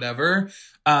really do whatever.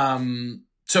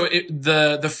 So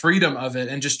the freedom of it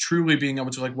and just truly being able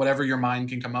to like whatever your mind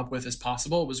can come up with is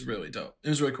possible was really dope. It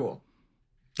was really cool.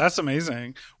 That's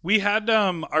amazing. We had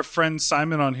our friend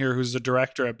Simon on here, who's the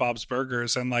director at Bob's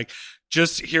Burgers, and like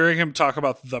just hearing him talk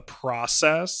about the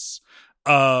process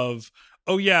of,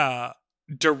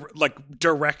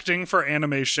 directing for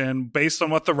animation based on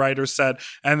what the writer said,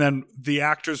 and then the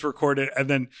actors record it, and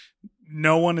then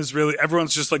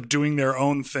everyone's just like doing their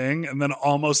own thing, and then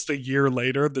almost a year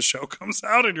later the show comes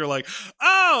out and you're like,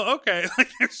 oh, okay. Like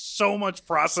there's so much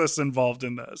process involved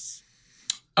in this.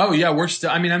 Oh yeah,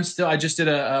 I just did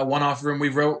a one-off room. We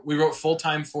wrote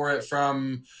full-time for it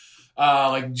from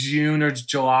like June or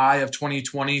July of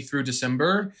 2020 through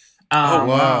December. Oh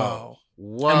wow.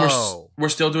 Whoa. And we're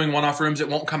still doing one-off rooms. It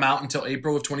won't come out until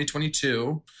April of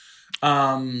 2022.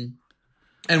 And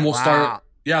we'll start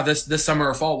this summer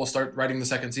or fall we'll start writing the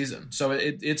second season. So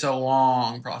it's a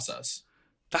long process.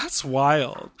 That's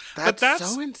wild.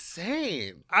 That's so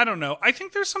insane. I don't know. I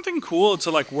think there's something cool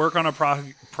to like work on a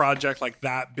project like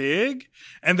that big,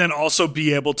 and then also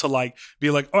be able to like be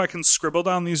like, oh, I can scribble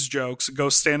down these jokes, go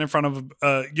stand in front of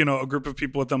a group of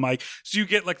people with a mic. So you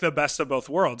get like the best of both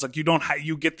worlds. Like you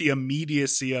get the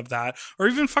immediacy of that, or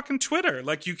even fucking Twitter.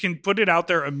 Like you can put it out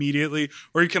there immediately,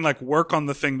 or you can like work on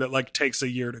the thing that like takes a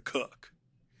year to cook.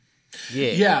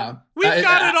 Yeah. We've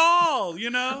got it all, you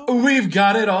know? We've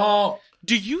got it all.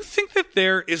 Do you think that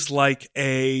there is like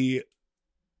a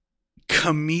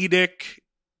comedic,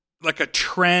 like a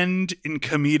trend in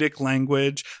comedic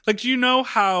language? Like, do you know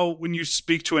how when you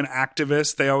speak to an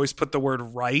activist, they always put the word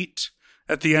right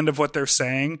at the end of what they're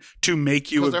saying to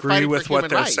make you agree with what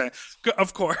they're saying?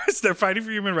 Of course, they're fighting for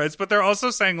human rights, but they're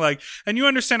also saying like, and you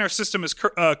understand our system is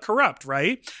corrupt,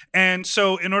 right? And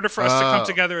so in order for us to come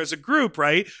together as a group,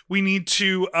 right, we need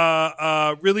to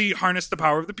really harness the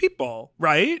power of the people,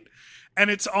 right? And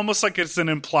it's almost like it's an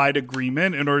implied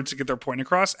agreement in order to get their point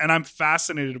across. And I'm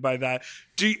fascinated by that.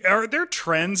 Are there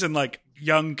trends in like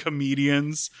young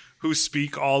comedians who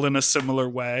speak all in a similar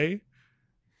way?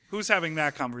 Who's having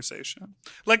that conversation?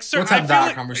 Like, sir, let's have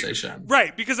that conversation,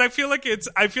 right? Because I feel like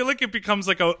it becomes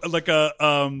like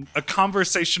a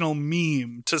conversational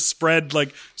meme to spread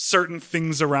like certain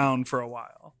things around for a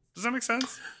while. Does that make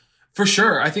sense? For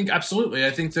sure, I think absolutely.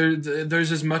 I think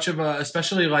there's as much of a,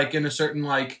 especially like in a certain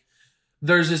like.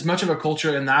 There's as much of a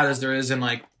culture in that as there is in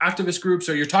like activist groups,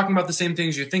 or you're talking about the same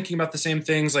things, you're thinking about the same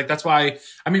things. Like that's why,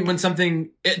 I mean, when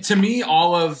to me,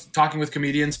 all of talking with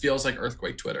comedians feels like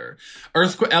earthquake Twitter.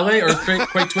 LA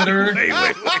earthquake Twitter. Wait,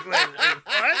 what?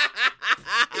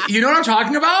 You know what I'm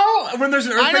talking about? When there's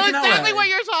an earthquake in LA. I know exactly what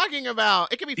you're talking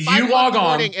about. It could be 5 o'clock in the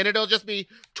morning and it'll just be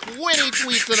 20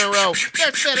 tweets in a row.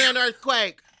 There's been an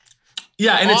earthquake.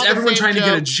 Yeah, and it's everyone trying to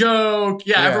get a joke.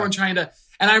 Yeah, everyone trying to...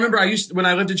 And I remember when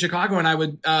I lived in Chicago and I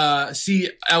would see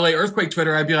LA earthquake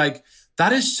Twitter, I'd be like,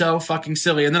 that is so fucking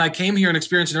silly. And then I came here and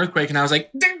experienced an earthquake and I was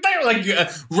like,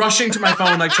 rushing to my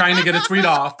phone, like trying to get a tweet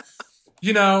off,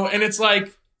 you know? And it's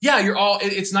like, yeah,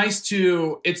 it's nice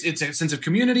to, it's a sense of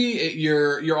community.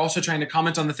 You're also trying to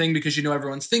comment on the thing because you know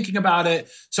everyone's thinking about it.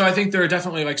 So I think there are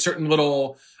definitely like certain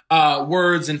little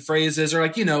words and phrases, or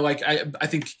like, you know, like I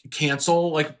think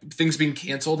cancel, like things being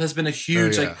canceled has been a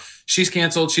huge, like she's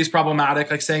canceled, she's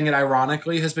problematic, like saying it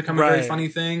ironically has become a very funny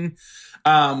thing.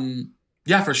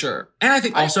 Yeah, for sure. And I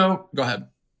think also, go ahead.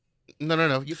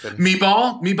 No, you finish.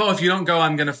 Meatball, if you don't go,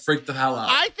 I'm going to freak the hell out.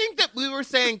 I think that we were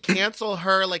saying cancel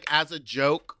her like as a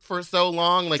joke for so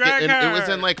long. Like it was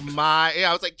in like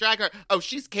I was like, drag her. Oh,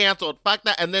 she's canceled. Fuck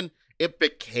that. And then it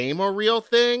became a real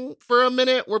thing for a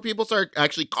minute where people started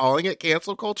actually calling it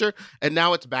cancel culture. And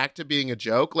now it's back to being a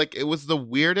joke. Like it was the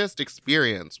weirdest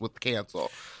experience with cancel.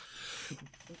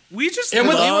 We just we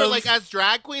were like, as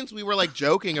drag queens, we were like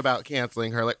joking about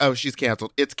canceling her. Like, oh, she's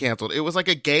canceled. It's canceled. It was like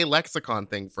a gay lexicon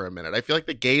thing for a minute. I feel like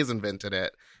the gays invented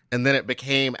it, and then it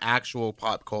became actual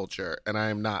pop culture, and I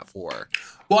am not for.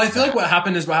 Well, I feel like what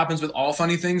happened is what happens with all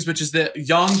funny things, which is that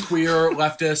young, queer,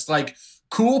 leftist, like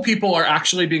cool people are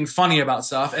actually being funny about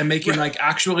stuff and making like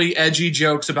actually edgy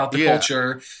jokes about the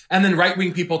culture. And then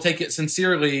right-wing people take it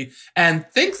sincerely and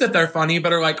think that they're funny,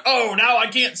 but are like, oh, now I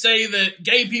can't say that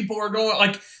gay people are going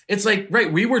like, it's like, right,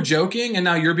 we were joking and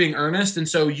now you're being earnest. And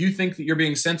so you think that you're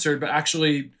being censored, but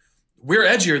actually we're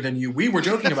edgier than you. We were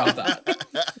joking about that.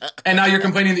 And now you're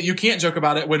complaining that you can't joke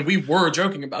about it when we were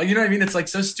joking about it. You know what I mean? It's like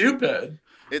so stupid.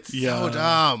 It's so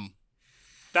dumb.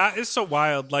 That is so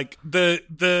wild. Like I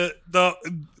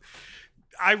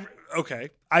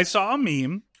saw a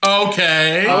meme.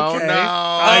 Okay. Oh no!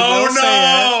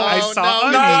 I saw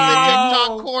a meme.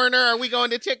 TikTok corner. Are we going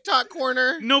to TikTok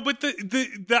corner? No, but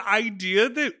the idea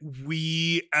that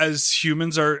we as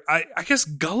humans are, I guess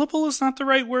gullible is not the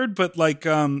right word, but like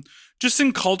just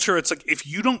in culture, it's like if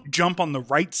you don't jump on the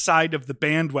right side of the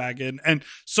bandwagon, and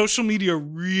social media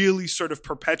really sort of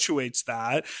perpetuates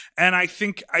that. And I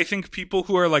think people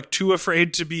who are like too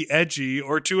afraid to be edgy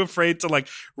or too afraid to like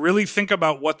really think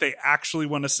about what they actually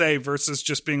want to say versus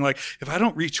just being like, if I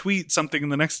don't retweet something in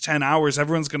the next 10 hours,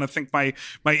 everyone's going to think my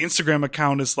Instagram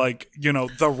account is like, in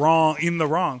the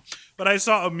wrong. But I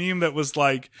saw a meme that was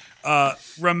like,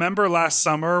 remember last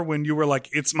summer when you were like,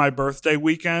 it's my birthday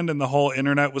weekend, and the whole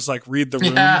internet was like, read the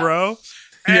room, bro.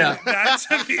 And that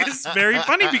to me is very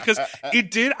funny because it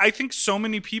did. I think so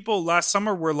many people last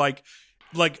summer were like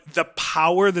the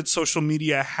power that social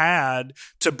media had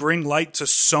to bring light to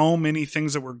so many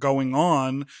things that were going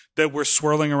on that were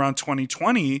swirling around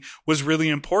 2020 was really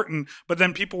important. But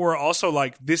then people were also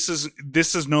like, this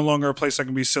is no longer a place that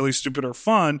can be silly, stupid, or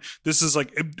fun. This is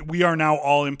like, we are now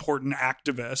all important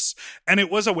activists. And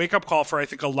it was a wake up call for, I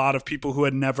think, a lot of people who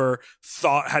had never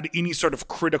had any sort of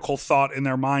critical thought in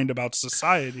their mind about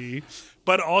society.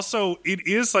 But also it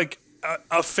is like,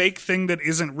 a fake thing that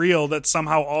isn't real that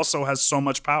somehow also has so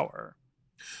much power.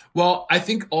 Well, I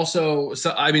think also,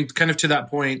 kind of to that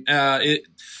point,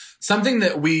 something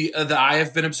that I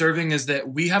have been observing is that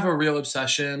we have a real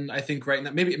obsession, I think right now,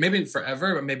 maybe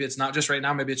forever, but maybe it's not just right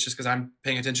now. Maybe it's just because I'm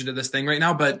paying attention to this thing right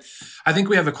now. But I think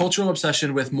we have a cultural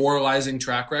obsession with moralizing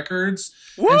track records.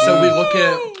 Woo! And so we look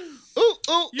at...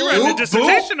 You're writing a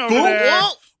dissertation over there.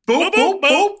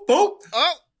 Oh.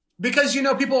 Because,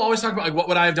 people always talk about, like, what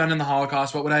would I have done in the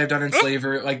Holocaust? What would I have done in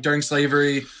slavery, like during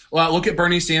slavery? Well, look at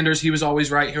Bernie Sanders. He was always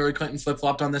right. Hillary Clinton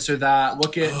flip-flopped on this or that.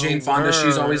 Look at Jane Fonda.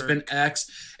 She's always been X.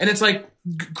 And it's like,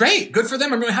 great. Good for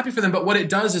them. I'm really happy for them. But what it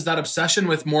does is that obsession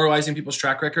with moralizing people's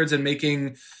track records and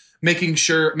making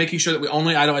sure that we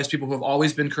only idolize people who have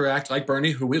always been correct, like Bernie,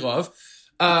 who we love.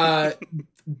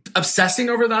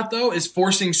 Obsessing over that, though, is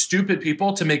forcing stupid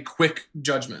people to make quick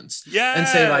judgments. Yes. And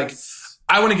say, like,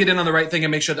 I want to get in on the right thing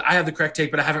and make sure that I have the correct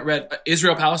take, but I haven't read.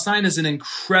 Israel-Palestine is an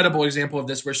incredible example of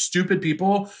this, where stupid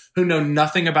people who know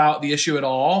nothing about the issue at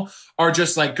all are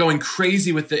just like going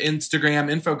crazy with the Instagram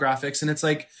infographics. And it's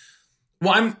like,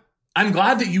 well, I'm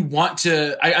glad that you want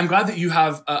to, I'm glad that you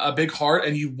have a big heart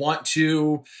and you want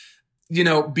to,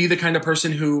 be the kind of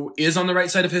person who is on the right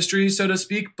side of history, so to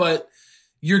speak, but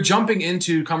you're jumping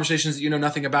into conversations that you know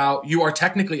nothing about. You are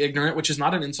technically ignorant, which is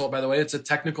not an insult, by the way. It's a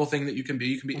technical thing that you can be.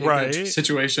 You can be ignorant to the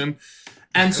situation.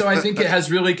 And so I think it has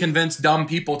really convinced dumb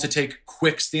people to take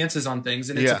quick stances on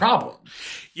things, and it's a problem.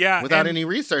 Yeah. Without any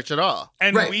research at all.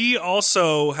 And we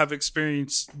also have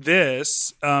experienced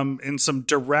this in some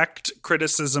direct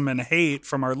criticism and hate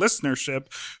from our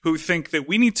listenership, who think that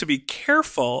we need to be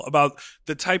careful about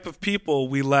the type of people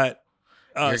we let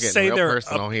say their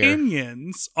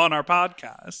opinions on our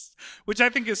podcast, which I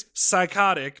think is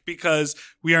psychotic because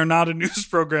we are not a news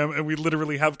program and we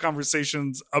literally have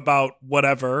conversations about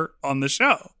whatever on the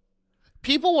show.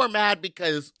 People were mad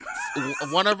because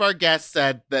one of our guests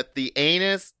said that the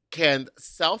anus can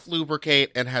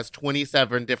self-lubricate and has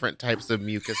 27 different types of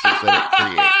mucuses that it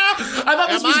creates. I thought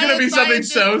this was going to be something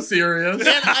so serious.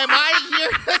 Am I here?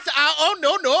 Oh,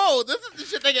 no. This is the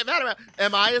shit they get mad about.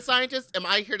 Am I a scientist? Am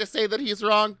I here to say that he's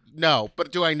wrong? No.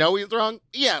 But do I know he's wrong?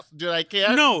 Yes. Do I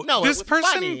care? No. This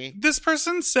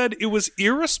person said it was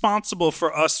irresponsible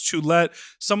for us to let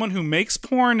someone who makes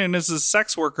porn and is a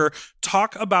sex worker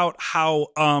talk about how,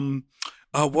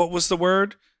 what was the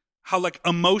word? How like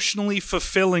emotionally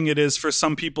fulfilling it is for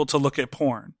some people to look at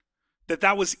porn.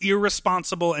 That was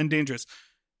irresponsible and dangerous.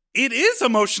 It is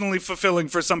emotionally fulfilling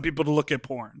for some people to look at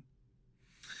porn.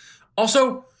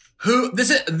 Also, who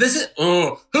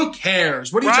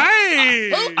cares? What are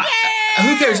you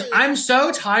who cares? I'm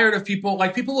so tired of people.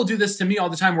 Like, people will do this to me all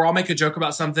the time where I'll make a joke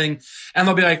about something and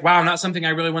they'll be like, wow, not something I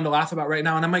really want to laugh about right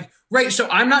now. And I'm like, right, so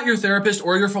I'm not your therapist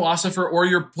or your philosopher or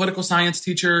your political science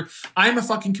teacher. I'm a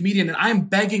fucking comedian, and I'm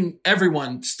begging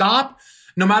everyone, stop.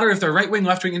 No matter if they're right wing,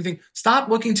 left wing, anything, stop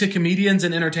looking to comedians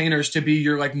and entertainers to be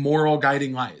your like moral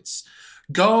guiding lights.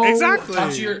 Go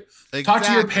talk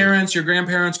to your parents, your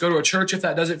grandparents, go to a church if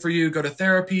that does it for you, go to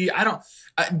therapy.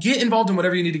 Get involved in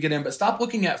whatever you need to get in, but stop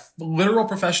looking at literal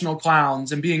professional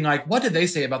clowns and being like, what did they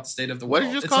say about the state of the world? What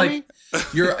did you just call me?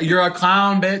 You're a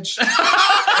clown, bitch.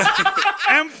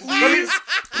 And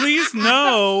please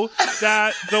know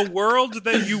that the world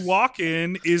that you walk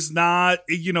in is not,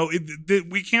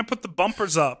 we can't put the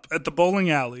bumpers up at the bowling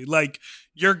alley. Like,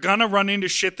 you're gonna run into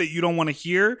shit that you don't want to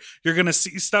hear. You're gonna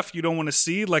see stuff you don't want to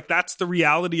see. Like, that's the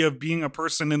reality of being a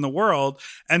person in the world.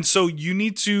 And so you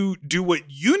need to do what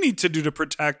you need to do to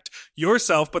protect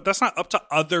yourself, but that's not up to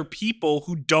other people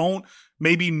who don't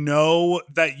maybe know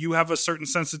that you have a certain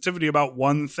sensitivity about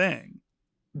one thing.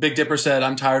 Big Dipper said,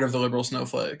 I'm tired of the liberal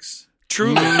snowflakes.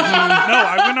 Truly. No,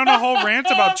 I went on a whole rant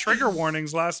about trigger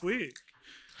warnings last week.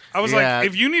 I was like,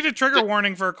 if you need a trigger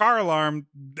warning for a car alarm,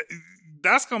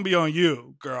 that's going to be on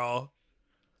you, girl.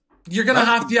 You're going to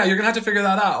have to, you're going to have to figure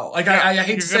that out. Like, I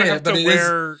hate to say it, but it is. You're going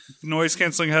to wear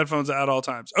noise-canceling headphones at all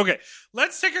times. Okay,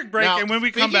 let's take a break, and when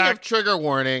we come back. Speaking of trigger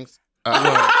warnings,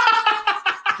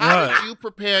 how did you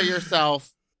prepare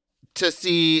yourself to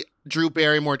see Drew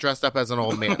Barrymore dressed up as an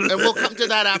old man? And we'll come to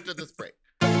that after this break.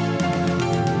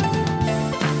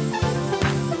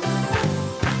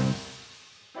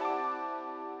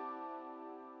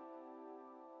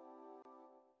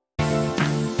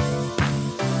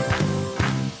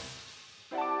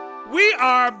 We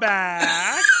are back.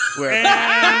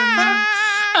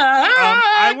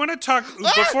 I want to talk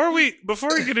before we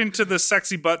get into the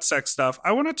sexy butt sex stuff.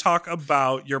 I want to talk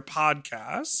about your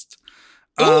podcast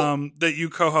that you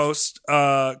co-host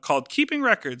called Keeping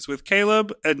Records with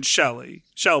Caleb and Shelby.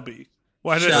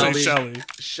 Why did I say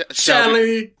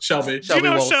Shelly? Shelby. Do you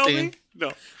know Shelby?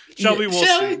 No. Shelby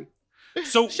Wolstein.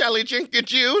 So Shelly, drink your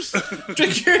juice.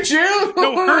 Drink your juice.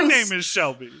 No, her name is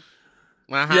Shelby.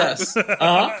 Uh-huh. Yes.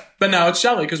 But now it's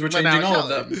Shelly because we're changing all of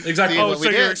them. Exactly. Oh, so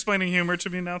you're explaining humor to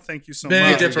me now? Thank you so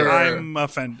much. Dipper. I'm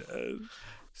offended.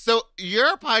 So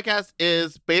your podcast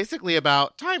is basically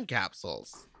about time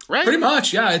capsules, right? Pretty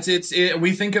much, yeah.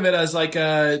 We think of it as like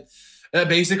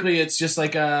basically it's just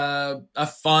like a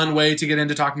fun way to get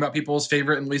into talking about people's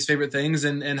favorite and least favorite things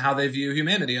and how they view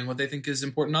humanity and what they think is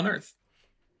important on Earth.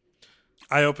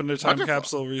 I opened a time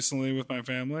capsule recently with my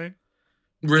family.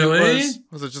 Really?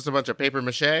 Was it just a bunch of paper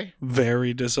mache?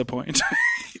 Very disappointing.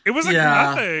 It was like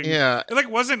nothing. Yeah. It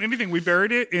like wasn't anything. We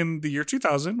buried it in the year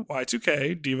 2000,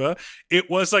 Y2K, Diva.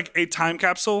 It was like a time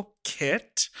capsule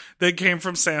kit that came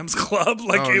from Sam's Club.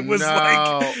 Like it was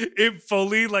like it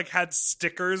fully like had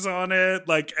stickers on it.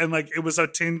 And it was a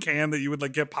tin can that you would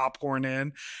like get popcorn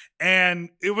in. And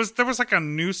there was like a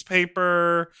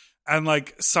newspaper and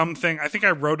like something, I think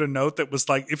I wrote a note that was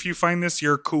like, if you find this,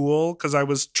 you're cool. Cause I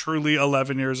was truly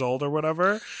 11 years old or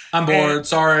whatever. I'm bored.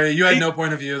 Sorry. You had no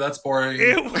point of view. That's boring.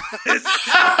 It was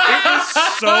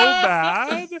so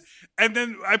bad. And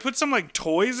then I put some like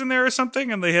toys in there or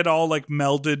something and they had all like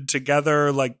melded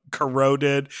together, like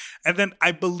corroded. And then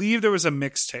I believe there was a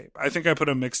mixtape. I think I put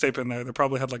a mixtape in there that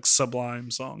probably had like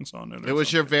Sublime songs on it. It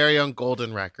was your very own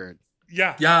golden record.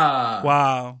 Yeah. Yeah.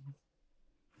 Wow.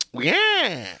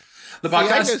 Yeah. The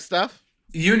podcast, I know stuff.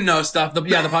 You know stuff. The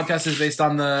podcast is based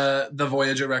on the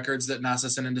Voyager records that NASA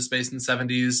sent into space in the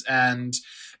 70s. And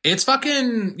it's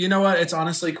fucking, you know what? It's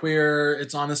honestly queer.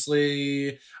 It's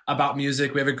honestly about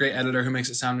music. We have a great editor who makes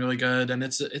it sound really good. And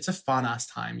it's a fun ass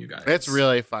time, you guys. It's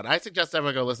really fun. I suggest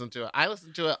everyone go listen to it. I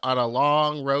listened to it on a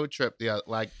long road trip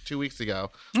like 2 weeks ago.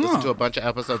 Listened to a bunch of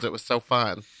episodes. It was so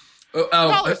fun.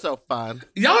 Y'all are so fun.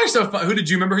 Y'all are so fun. Who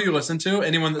remember who you listened to?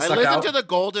 Anyone that stuck out? I listened to the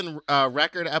Golden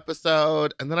Record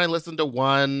episode, and then I listened to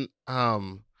one,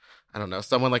 I don't know,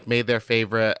 someone like made their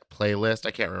favorite playlist.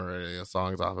 I can't remember any of the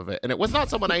songs off of it. And it was not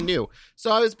someone I knew.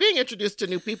 So I was being introduced to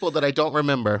new people that I don't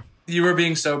remember. You were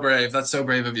being so brave. That's so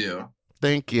brave of you.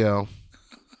 Thank you.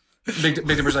 Big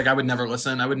Dipper's like, I would never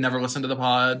listen. I would never listen to the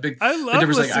pod. Big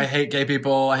Dipper's like, I hate gay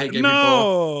people. I hate gay people.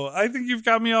 No, I think you've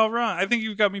got me all wrong. I think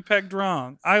you've got me pegged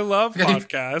wrong. I love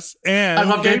podcasts and I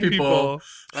love gay people.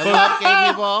 I love gay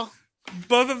people.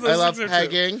 Both of those I love things are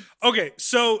pegging. True. Okay,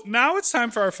 so now it's time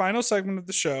for our final segment of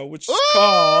the show, which is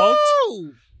called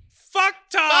Fuck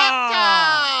Talk. Fuck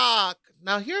Talk.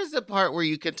 Now, here's the part where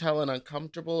you can tell an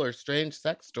uncomfortable or strange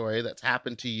sex story that's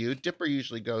happened to you. Dipper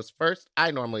usually goes first. I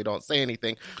normally don't say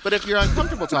anything. But if you're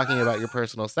uncomfortable talking about your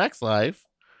personal sex life,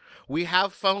 we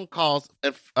have phone calls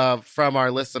from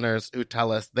our listeners who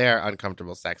tell us their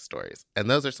uncomfortable sex stories. And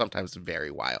those are sometimes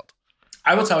very wild.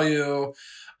 I will tell you,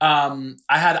 I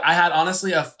had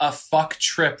honestly a fuck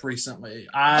trip recently.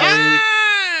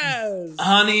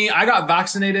 Honey, I got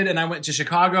vaccinated and I went to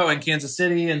Chicago and Kansas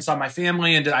City and saw my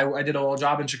family and I did a little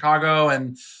job in Chicago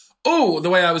and the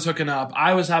way I was hooking up,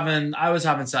 I was having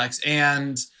sex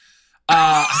and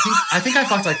I think I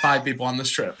fucked like 5 people on this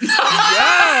trip.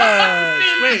 Yes.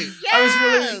 Wait,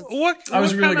 I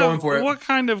was really going for it. What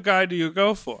kind of guy do you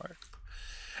go for?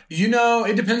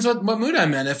 It depends what mood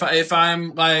I'm in. If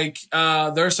I'm like,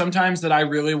 there are some times that I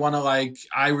really want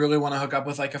to hook up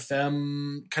with like a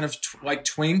femme kind of like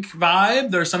twink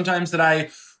vibe. There are some times that I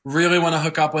really want to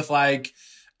hook up with like,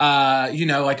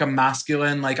 like a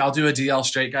masculine, like I'll do a DL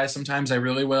straight guy. Sometimes I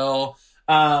really will.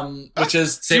 Which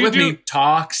is, say with me,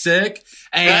 toxic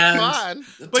and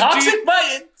toxic,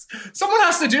 but someone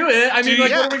has to do it. I mean,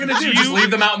 what are we going to do? Just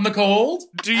leave them out in the cold?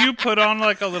 Do you put on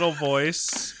like a little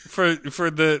voice for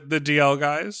the DL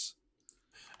guys?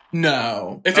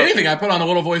 No. If anything, I put on a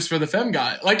little voice for the femme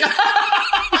guy. Like,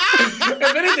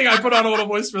 if anything, I put on a little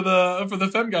voice for the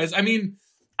femme guys. I mean,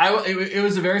 it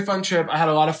was a very fun trip. I had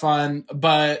a lot of fun,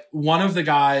 but one of the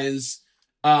guys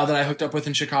that I hooked up with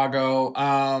in Chicago,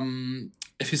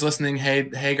 if he's listening,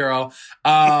 hey girl,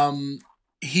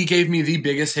 he gave me the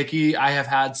biggest hickey I have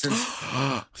had since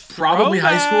probably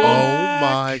high school. Oh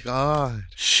my God.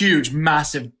 Huge,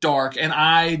 massive, dark. And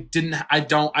I've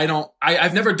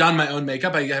never done my own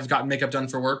makeup. I have gotten makeup done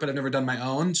for work, but I've never done my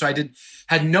own. So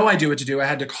had no idea what to do. I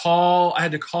had to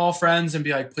call friends and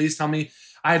be like, please tell me.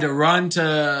 I had to run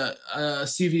to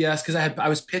CVS because I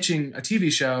was pitching a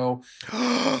TV show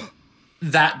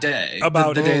that day.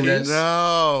 About the day that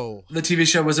the TV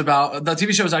show was about. The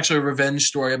TV show was actually a revenge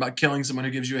story about killing someone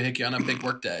who gives you a hickey on a big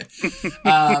work day.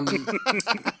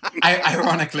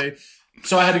 Ironically.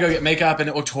 So I had to go get makeup and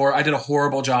it looked horrible. I did a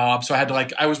horrible job. So I had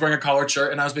to I was wearing a collared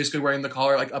shirt and I was basically wearing the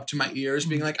collar up to my ears,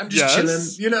 being like, I'm just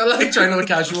chilling, trying to look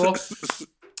casual.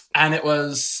 And it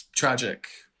was tragic.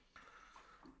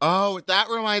 Oh, that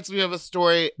reminds me of a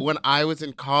story when I was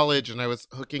in college and I was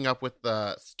hooking up with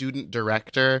the student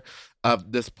director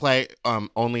of this play,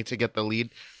 only to get the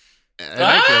lead. And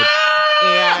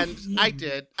I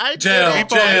did. Jail.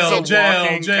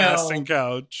 Casting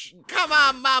couch. Come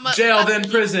on, mama. Jail, then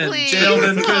prison. Please. Jail,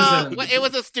 then prison. It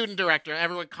was a student director.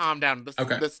 Everyone calm down.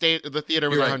 The theater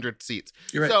was 100 seats.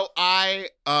 You're right. So I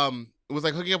was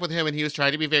hooking up with him and he was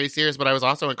trying to be very serious, but I was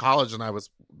also in college and I was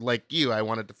like you. I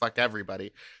wanted to fuck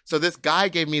everybody. So this guy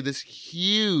gave me this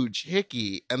huge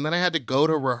hickey and then I had to go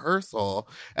to rehearsal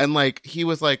and he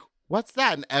was like, what's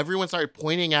that? And everyone started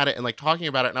pointing at it and talking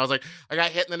about it. And I was like, I got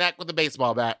hit in the neck with a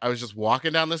baseball bat. I was just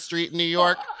walking down the street in New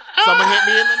York. Someone hit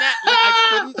me in the neck. I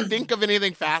couldn't think of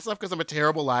anything fast enough because I'm a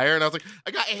terrible liar. And I was like,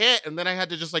 I got hit. And then I had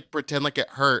to just pretend like it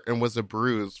hurt and was a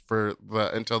bruise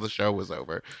until the show was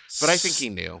over. But I think he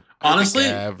knew. Honestly,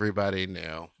 everybody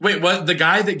knew. Wait, what? The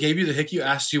guy that gave you the hickey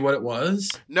asked you what it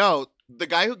was? No, the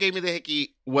guy who gave me the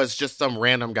hickey was just some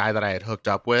random guy that I had hooked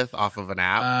up with off of an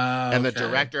app. And the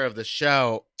director of the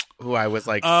show, who I was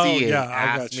seeing,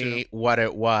 asked me what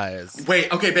it was.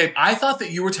 Wait, okay, babe. I thought that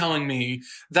you were telling me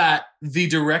that the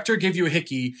director gave you a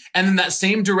hickey, and then that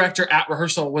same director at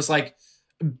rehearsal was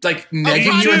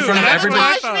negging you in front of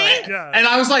everybody. Yeah. And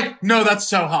I was like, no, that's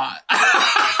so hot.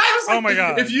 I was oh my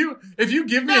God. If you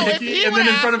give me a hickey and then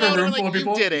in front of a room full of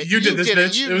people, you did this,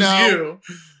 bitch. It was you.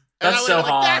 That's so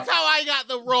hot. That's how I got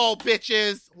the role,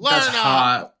 bitches. Learn that's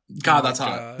hot. God, that's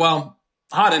hot. God. Well,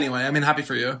 hot anyway. I mean, happy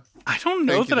for you. I don't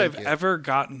know that I've ever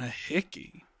gotten a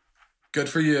hickey. Good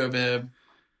for you, babe.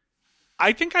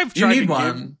 I think I've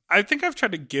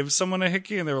tried to give someone a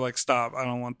hickey and they were like, stop, I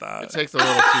don't want that. It takes a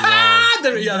little too long.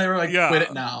 They were like, quit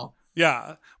it now.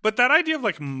 Yeah. But that idea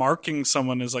of marking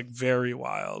someone is very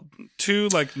wild. Too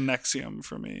NXIVM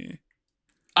for me.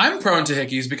 I'm prone to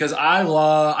hickeys because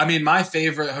my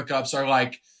favorite hookups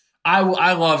are I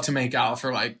love to make out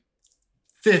for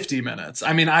 50 minutes.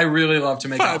 I mean, I really love to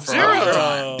make out for a long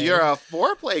time. You're a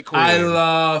foreplay queen. I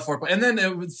love foreplay. And then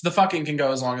the fucking can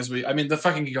go as long as the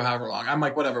fucking can go however long. I'm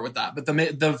whatever with that. But the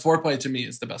foreplay to me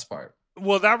is the best part.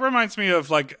 Well, that reminds me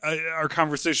of our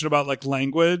conversation about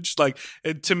language.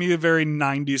 To me, a very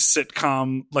 90s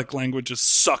sitcom language is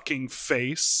sucking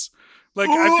face. I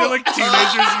feel like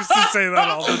teenagers used to say that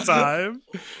all the time.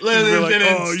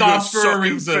 It stops for a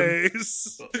reason.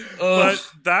 Face. But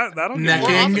that'll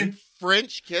necking.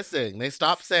 French kissing. They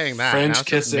stopped saying that. French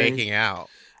kissing. Making out.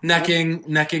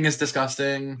 Necking is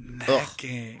disgusting.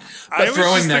 Necking. But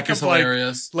throwing neck is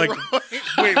hilarious. Wait, what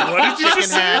did you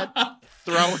just say?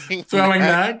 Throwing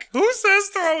neck? Who says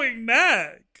throwing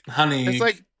neck? Honey,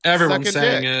 it's everyone's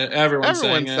saying it. Everyone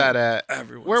said it.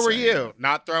 Where were you?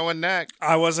 Not throwing neck.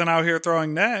 I wasn't out here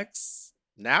throwing necks.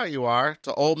 Now you are.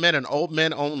 To old men and old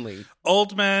men only.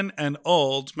 Old men and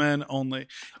old men only.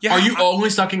 Yeah, are you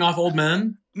only sucking off old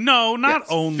men? No, not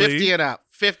only. 50 and up.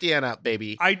 50 and up,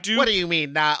 baby. I do. What do you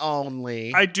mean, not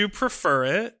only? I do prefer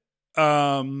it.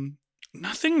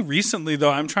 Nothing recently,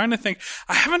 though. I'm trying to think.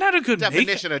 I haven't had a good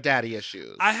definition of daddy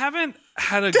issues. I haven't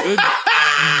had a good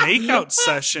makeout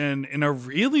session in a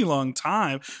really long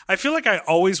time. I feel like I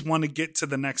always want to get to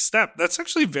the next step. That's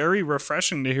actually very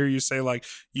refreshing to hear you say, like,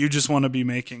 you just want to be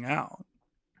making out.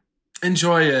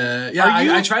 Enjoy it. Yeah,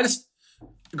 I try to...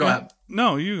 Go ahead.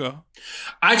 No, you go.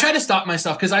 I try to stop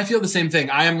myself because I feel the same thing.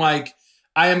 I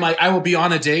will be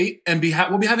on a date and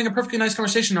we'll be having a perfectly nice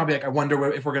conversation. And I'll be like, I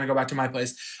wonder if we're going to go back to my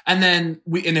place. And then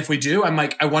if we do, I'm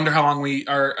like, I wonder how long we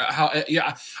are,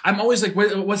 I'm always like,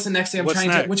 what's the next thing I'm trying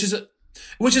to,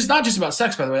 which is not just about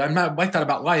sex, by the way. I'm not like that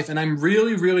about life. And I'm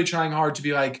really, really trying hard to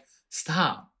be like,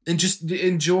 stop and just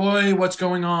enjoy what's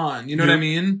going on. You know what I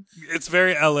mean? It's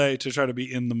very LA to try to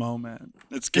be in the moment.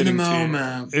 It's getting to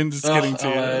you. It's getting to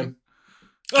you.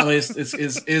 At least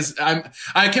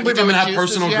I can't believe I'm gonna have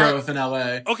personal growth in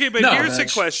LA. Okay, but here's a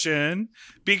question: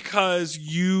 because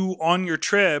you on your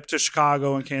trip to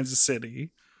Chicago and Kansas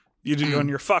City, you did on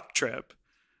your fuck trip.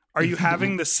 Are you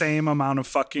having the same amount of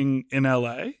fucking in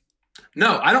LA?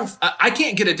 No, I don't. I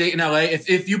can't get a date in LA.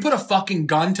 If you put a fucking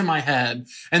gun to my head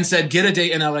and said get a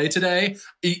date in LA today,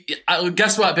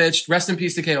 guess what, bitch? Rest in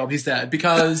peace to Caleb. He's dead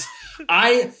because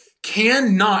I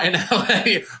cannot in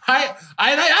LA. I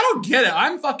don't get it.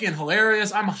 I'm fucking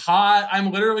hilarious. I'm hot.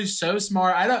 I'm literally so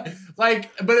smart. I don't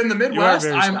like, but in the Midwest,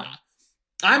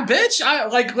 I'm bitch. I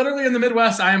like literally in the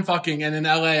Midwest, I am fucking, and in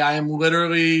LA, I am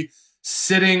literally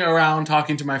sitting around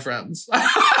talking to my friends.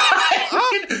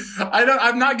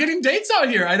 I'm not getting dates out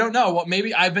here. I don't know. Well,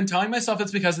 maybe I've been telling myself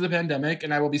it's because of the pandemic,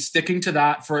 and I will be sticking to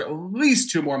that for at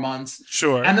least 2 more months.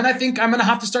 Sure. And then I think I'm going to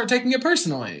have to start taking it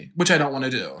personally, which I don't want to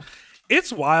do.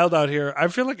 It's wild out here. I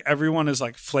feel like everyone is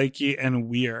like flaky and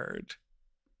weird.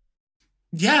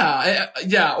 Yeah.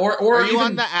 Or are you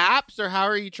on the apps, or how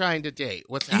are you trying to date?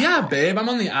 What's happening? Yeah, babe. I'm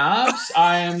on the apps.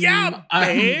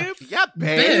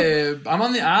 Babe. I'm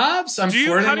on the apps. I'm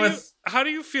flirting with. How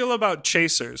do you feel about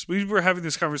chasers? We were having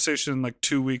this conversation like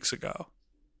 2 weeks ago.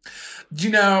 You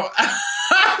know,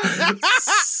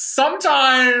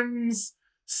 sometimes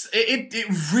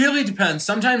it really depends.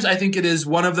 Sometimes I think it is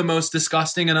one of the most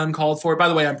disgusting and uncalled for. By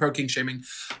the way, I'm pro kink shaming.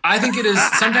 I think it is.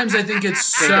 Sometimes I think it's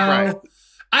so.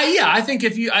 I think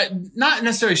if you, not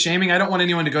necessarily shaming. I don't want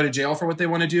anyone to go to jail for what they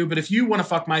want to do. But if you want to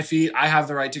fuck my feet, I have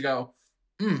the right to go.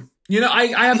 You know, I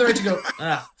have the right to go.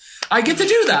 I get to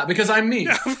do that because I'm me.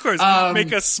 Yeah, of course.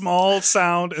 Make a small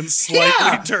sound and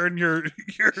slightly turn your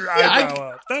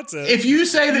eyebrow up. That's it. If you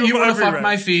say that you want to fuck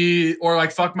my feet or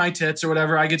like fuck my tits or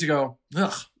whatever, I get to go,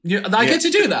 ugh. I get to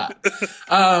do that.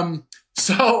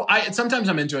 So sometimes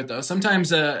I'm into it though.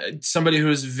 Sometimes somebody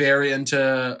who's very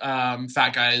into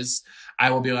fat guys, I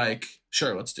will be like,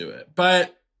 sure, let's do it.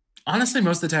 But honestly,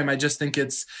 most of the time, I just think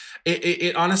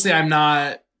it honestly, I'm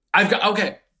not.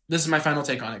 Okay. This is my final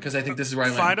take on it because I think this is where I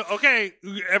land. Okay,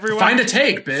 everyone. Find a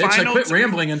take, bitch. Quit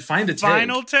rambling and find a take.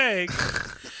 Final take.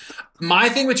 My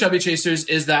thing with chubby chasers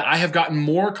is that I have gotten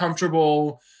more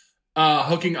comfortable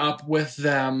hooking up with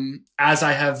them as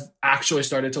I have actually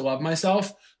started to love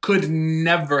myself. Could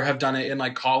never have done it in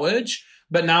like college.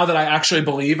 But now that I actually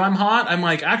believe I'm hot, I'm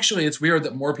like, actually, it's weird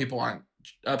that more people aren't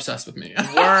obsessed with me.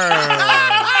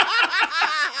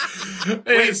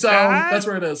 Wait, so that's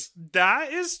where it is.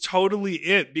 That is totally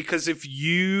it. Because if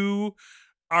you're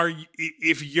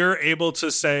able to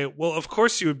say, well, of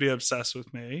course you would be obsessed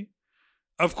with me.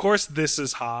 Of course this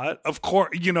is hot. Of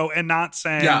course, and not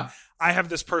saying I have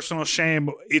this personal shame.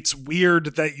 It's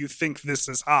weird that you think this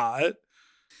is hot.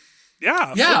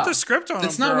 Yeah. Flip the script on.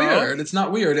 It's not weird. It's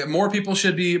not weird. More people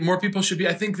should be.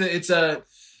 I think that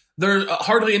there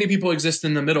hardly any people exist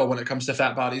in the middle when it comes to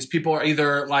fat bodies. People are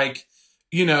either like,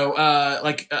 in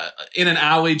an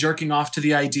alley jerking off to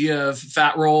the idea of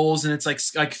fat rolls, and it's like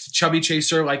chubby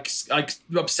chaser, like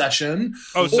obsession.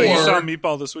 Oh, so you saw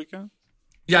Meatball this weekend?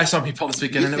 Yeah, I saw Meatball this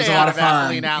weekend, and it was a lot of fun.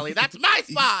 Vaseline Alley. That's my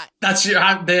spot. That's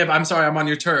babe. I'm sorry, I'm on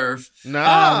your turf.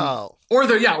 No. Or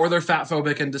they're fat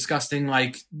phobic and disgusting,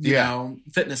 like you know,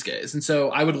 fitness gays. And so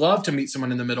I would love to meet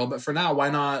someone in the middle, but for now, why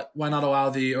not allow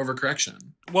the overcorrection?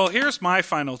 Well, here's my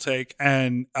final take,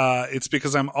 and it's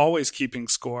because I'm always keeping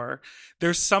score.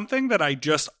 There's something that I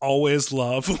just always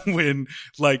love when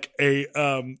like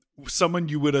someone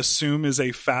you would assume is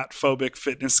a fat phobic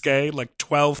fitness gay, like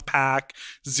 12-pack,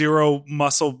 zero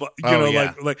muscle,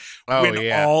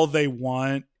 all they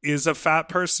want is a fat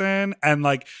person, and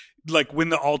like when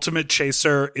the ultimate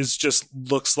chaser is just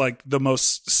looks like the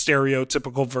most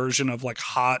stereotypical version of like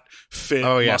hot, fit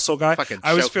muscle guy.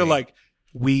 I always feel like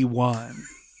we won.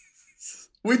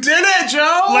 We did it,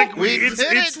 Joe! We did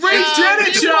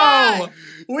it, Joe!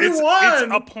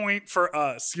 It's a point for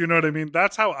us. You know what I mean?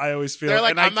 That's how I always feel. They're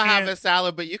like, and I'm going to have a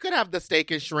salad, but you could have the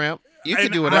steak and shrimp. You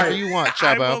can do whatever you want,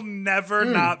 Chubbo. I will never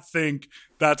not think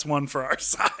that's one for our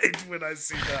side when I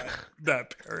see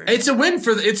that pairing. It's a win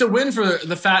for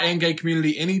the fat and gay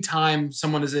community anytime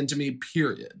someone is into me,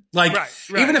 period. Like,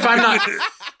 even if I'm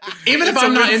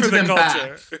not into them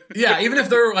back. Yeah, even if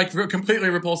they're like completely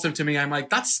repulsive to me, I'm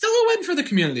like, that's still a win for the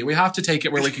community. We have to take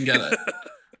it where we can get it.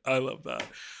 I love that.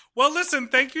 Well, listen,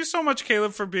 thank you so much,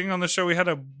 Caleb, for being on the show. We had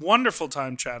a wonderful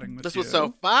time chatting with you. This was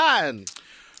so fun.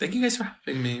 Thank you guys for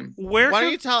having me. Why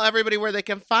don't you tell everybody where they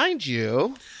can find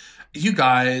you? You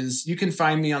guys, you can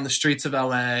find me on the streets of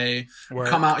LA.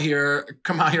 Come out here,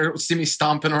 see me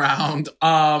stomping around.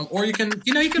 Or you can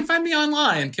find me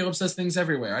online. Caleb Says Things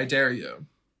Everywhere. I dare you.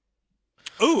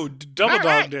 Ooh, double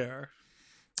dog dare.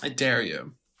 I dare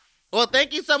you. Well,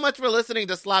 thank you so much for listening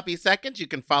to Sloppy Seconds. You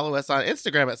can follow us on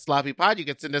Instagram at SloppyPod. You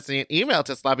can send us an email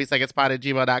to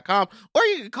sloppysecondspod@gmail.com. Or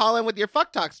you can call in with your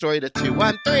fuck talk story to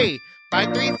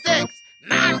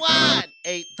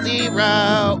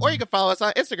 213-536-9180. Or you can follow us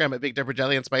on Instagram at Big Dipper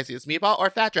Jelly and Spiciest Meatball or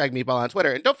Fat Drag Meatball on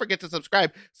Twitter. And don't forget to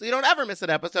subscribe so you don't ever miss an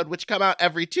episode, which come out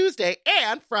every Tuesday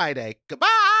and Friday.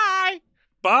 Goodbye!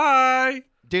 Bye!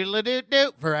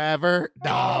 Doodle-a-doo-doo, forever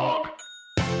dog.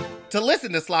 To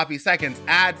listen to Sloppy Seconds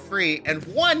ad-free and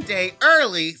one day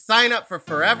early, sign up for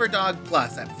Forever Dog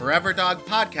Plus at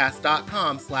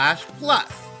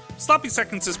foreverdogpodcast.com/plus. Sloppy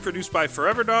Seconds is produced by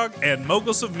Forever Dog and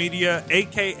Moguls of Media,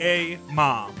 a.k.a.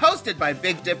 Mom. Hosted by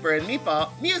Big Dipper and Meatball.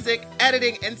 Music,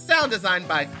 editing, and sound design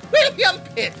by William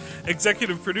Pitts.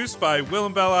 Executive produced by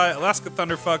Willem Belli, Alaska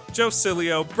Thunderfuck, Joe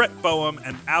Cilio, Brett Boehm,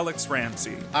 and Alex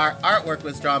Ramsey. Our artwork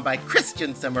was drawn by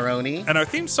Christian Cimarroni. And our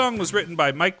theme song was written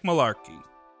by Mike Malarkey.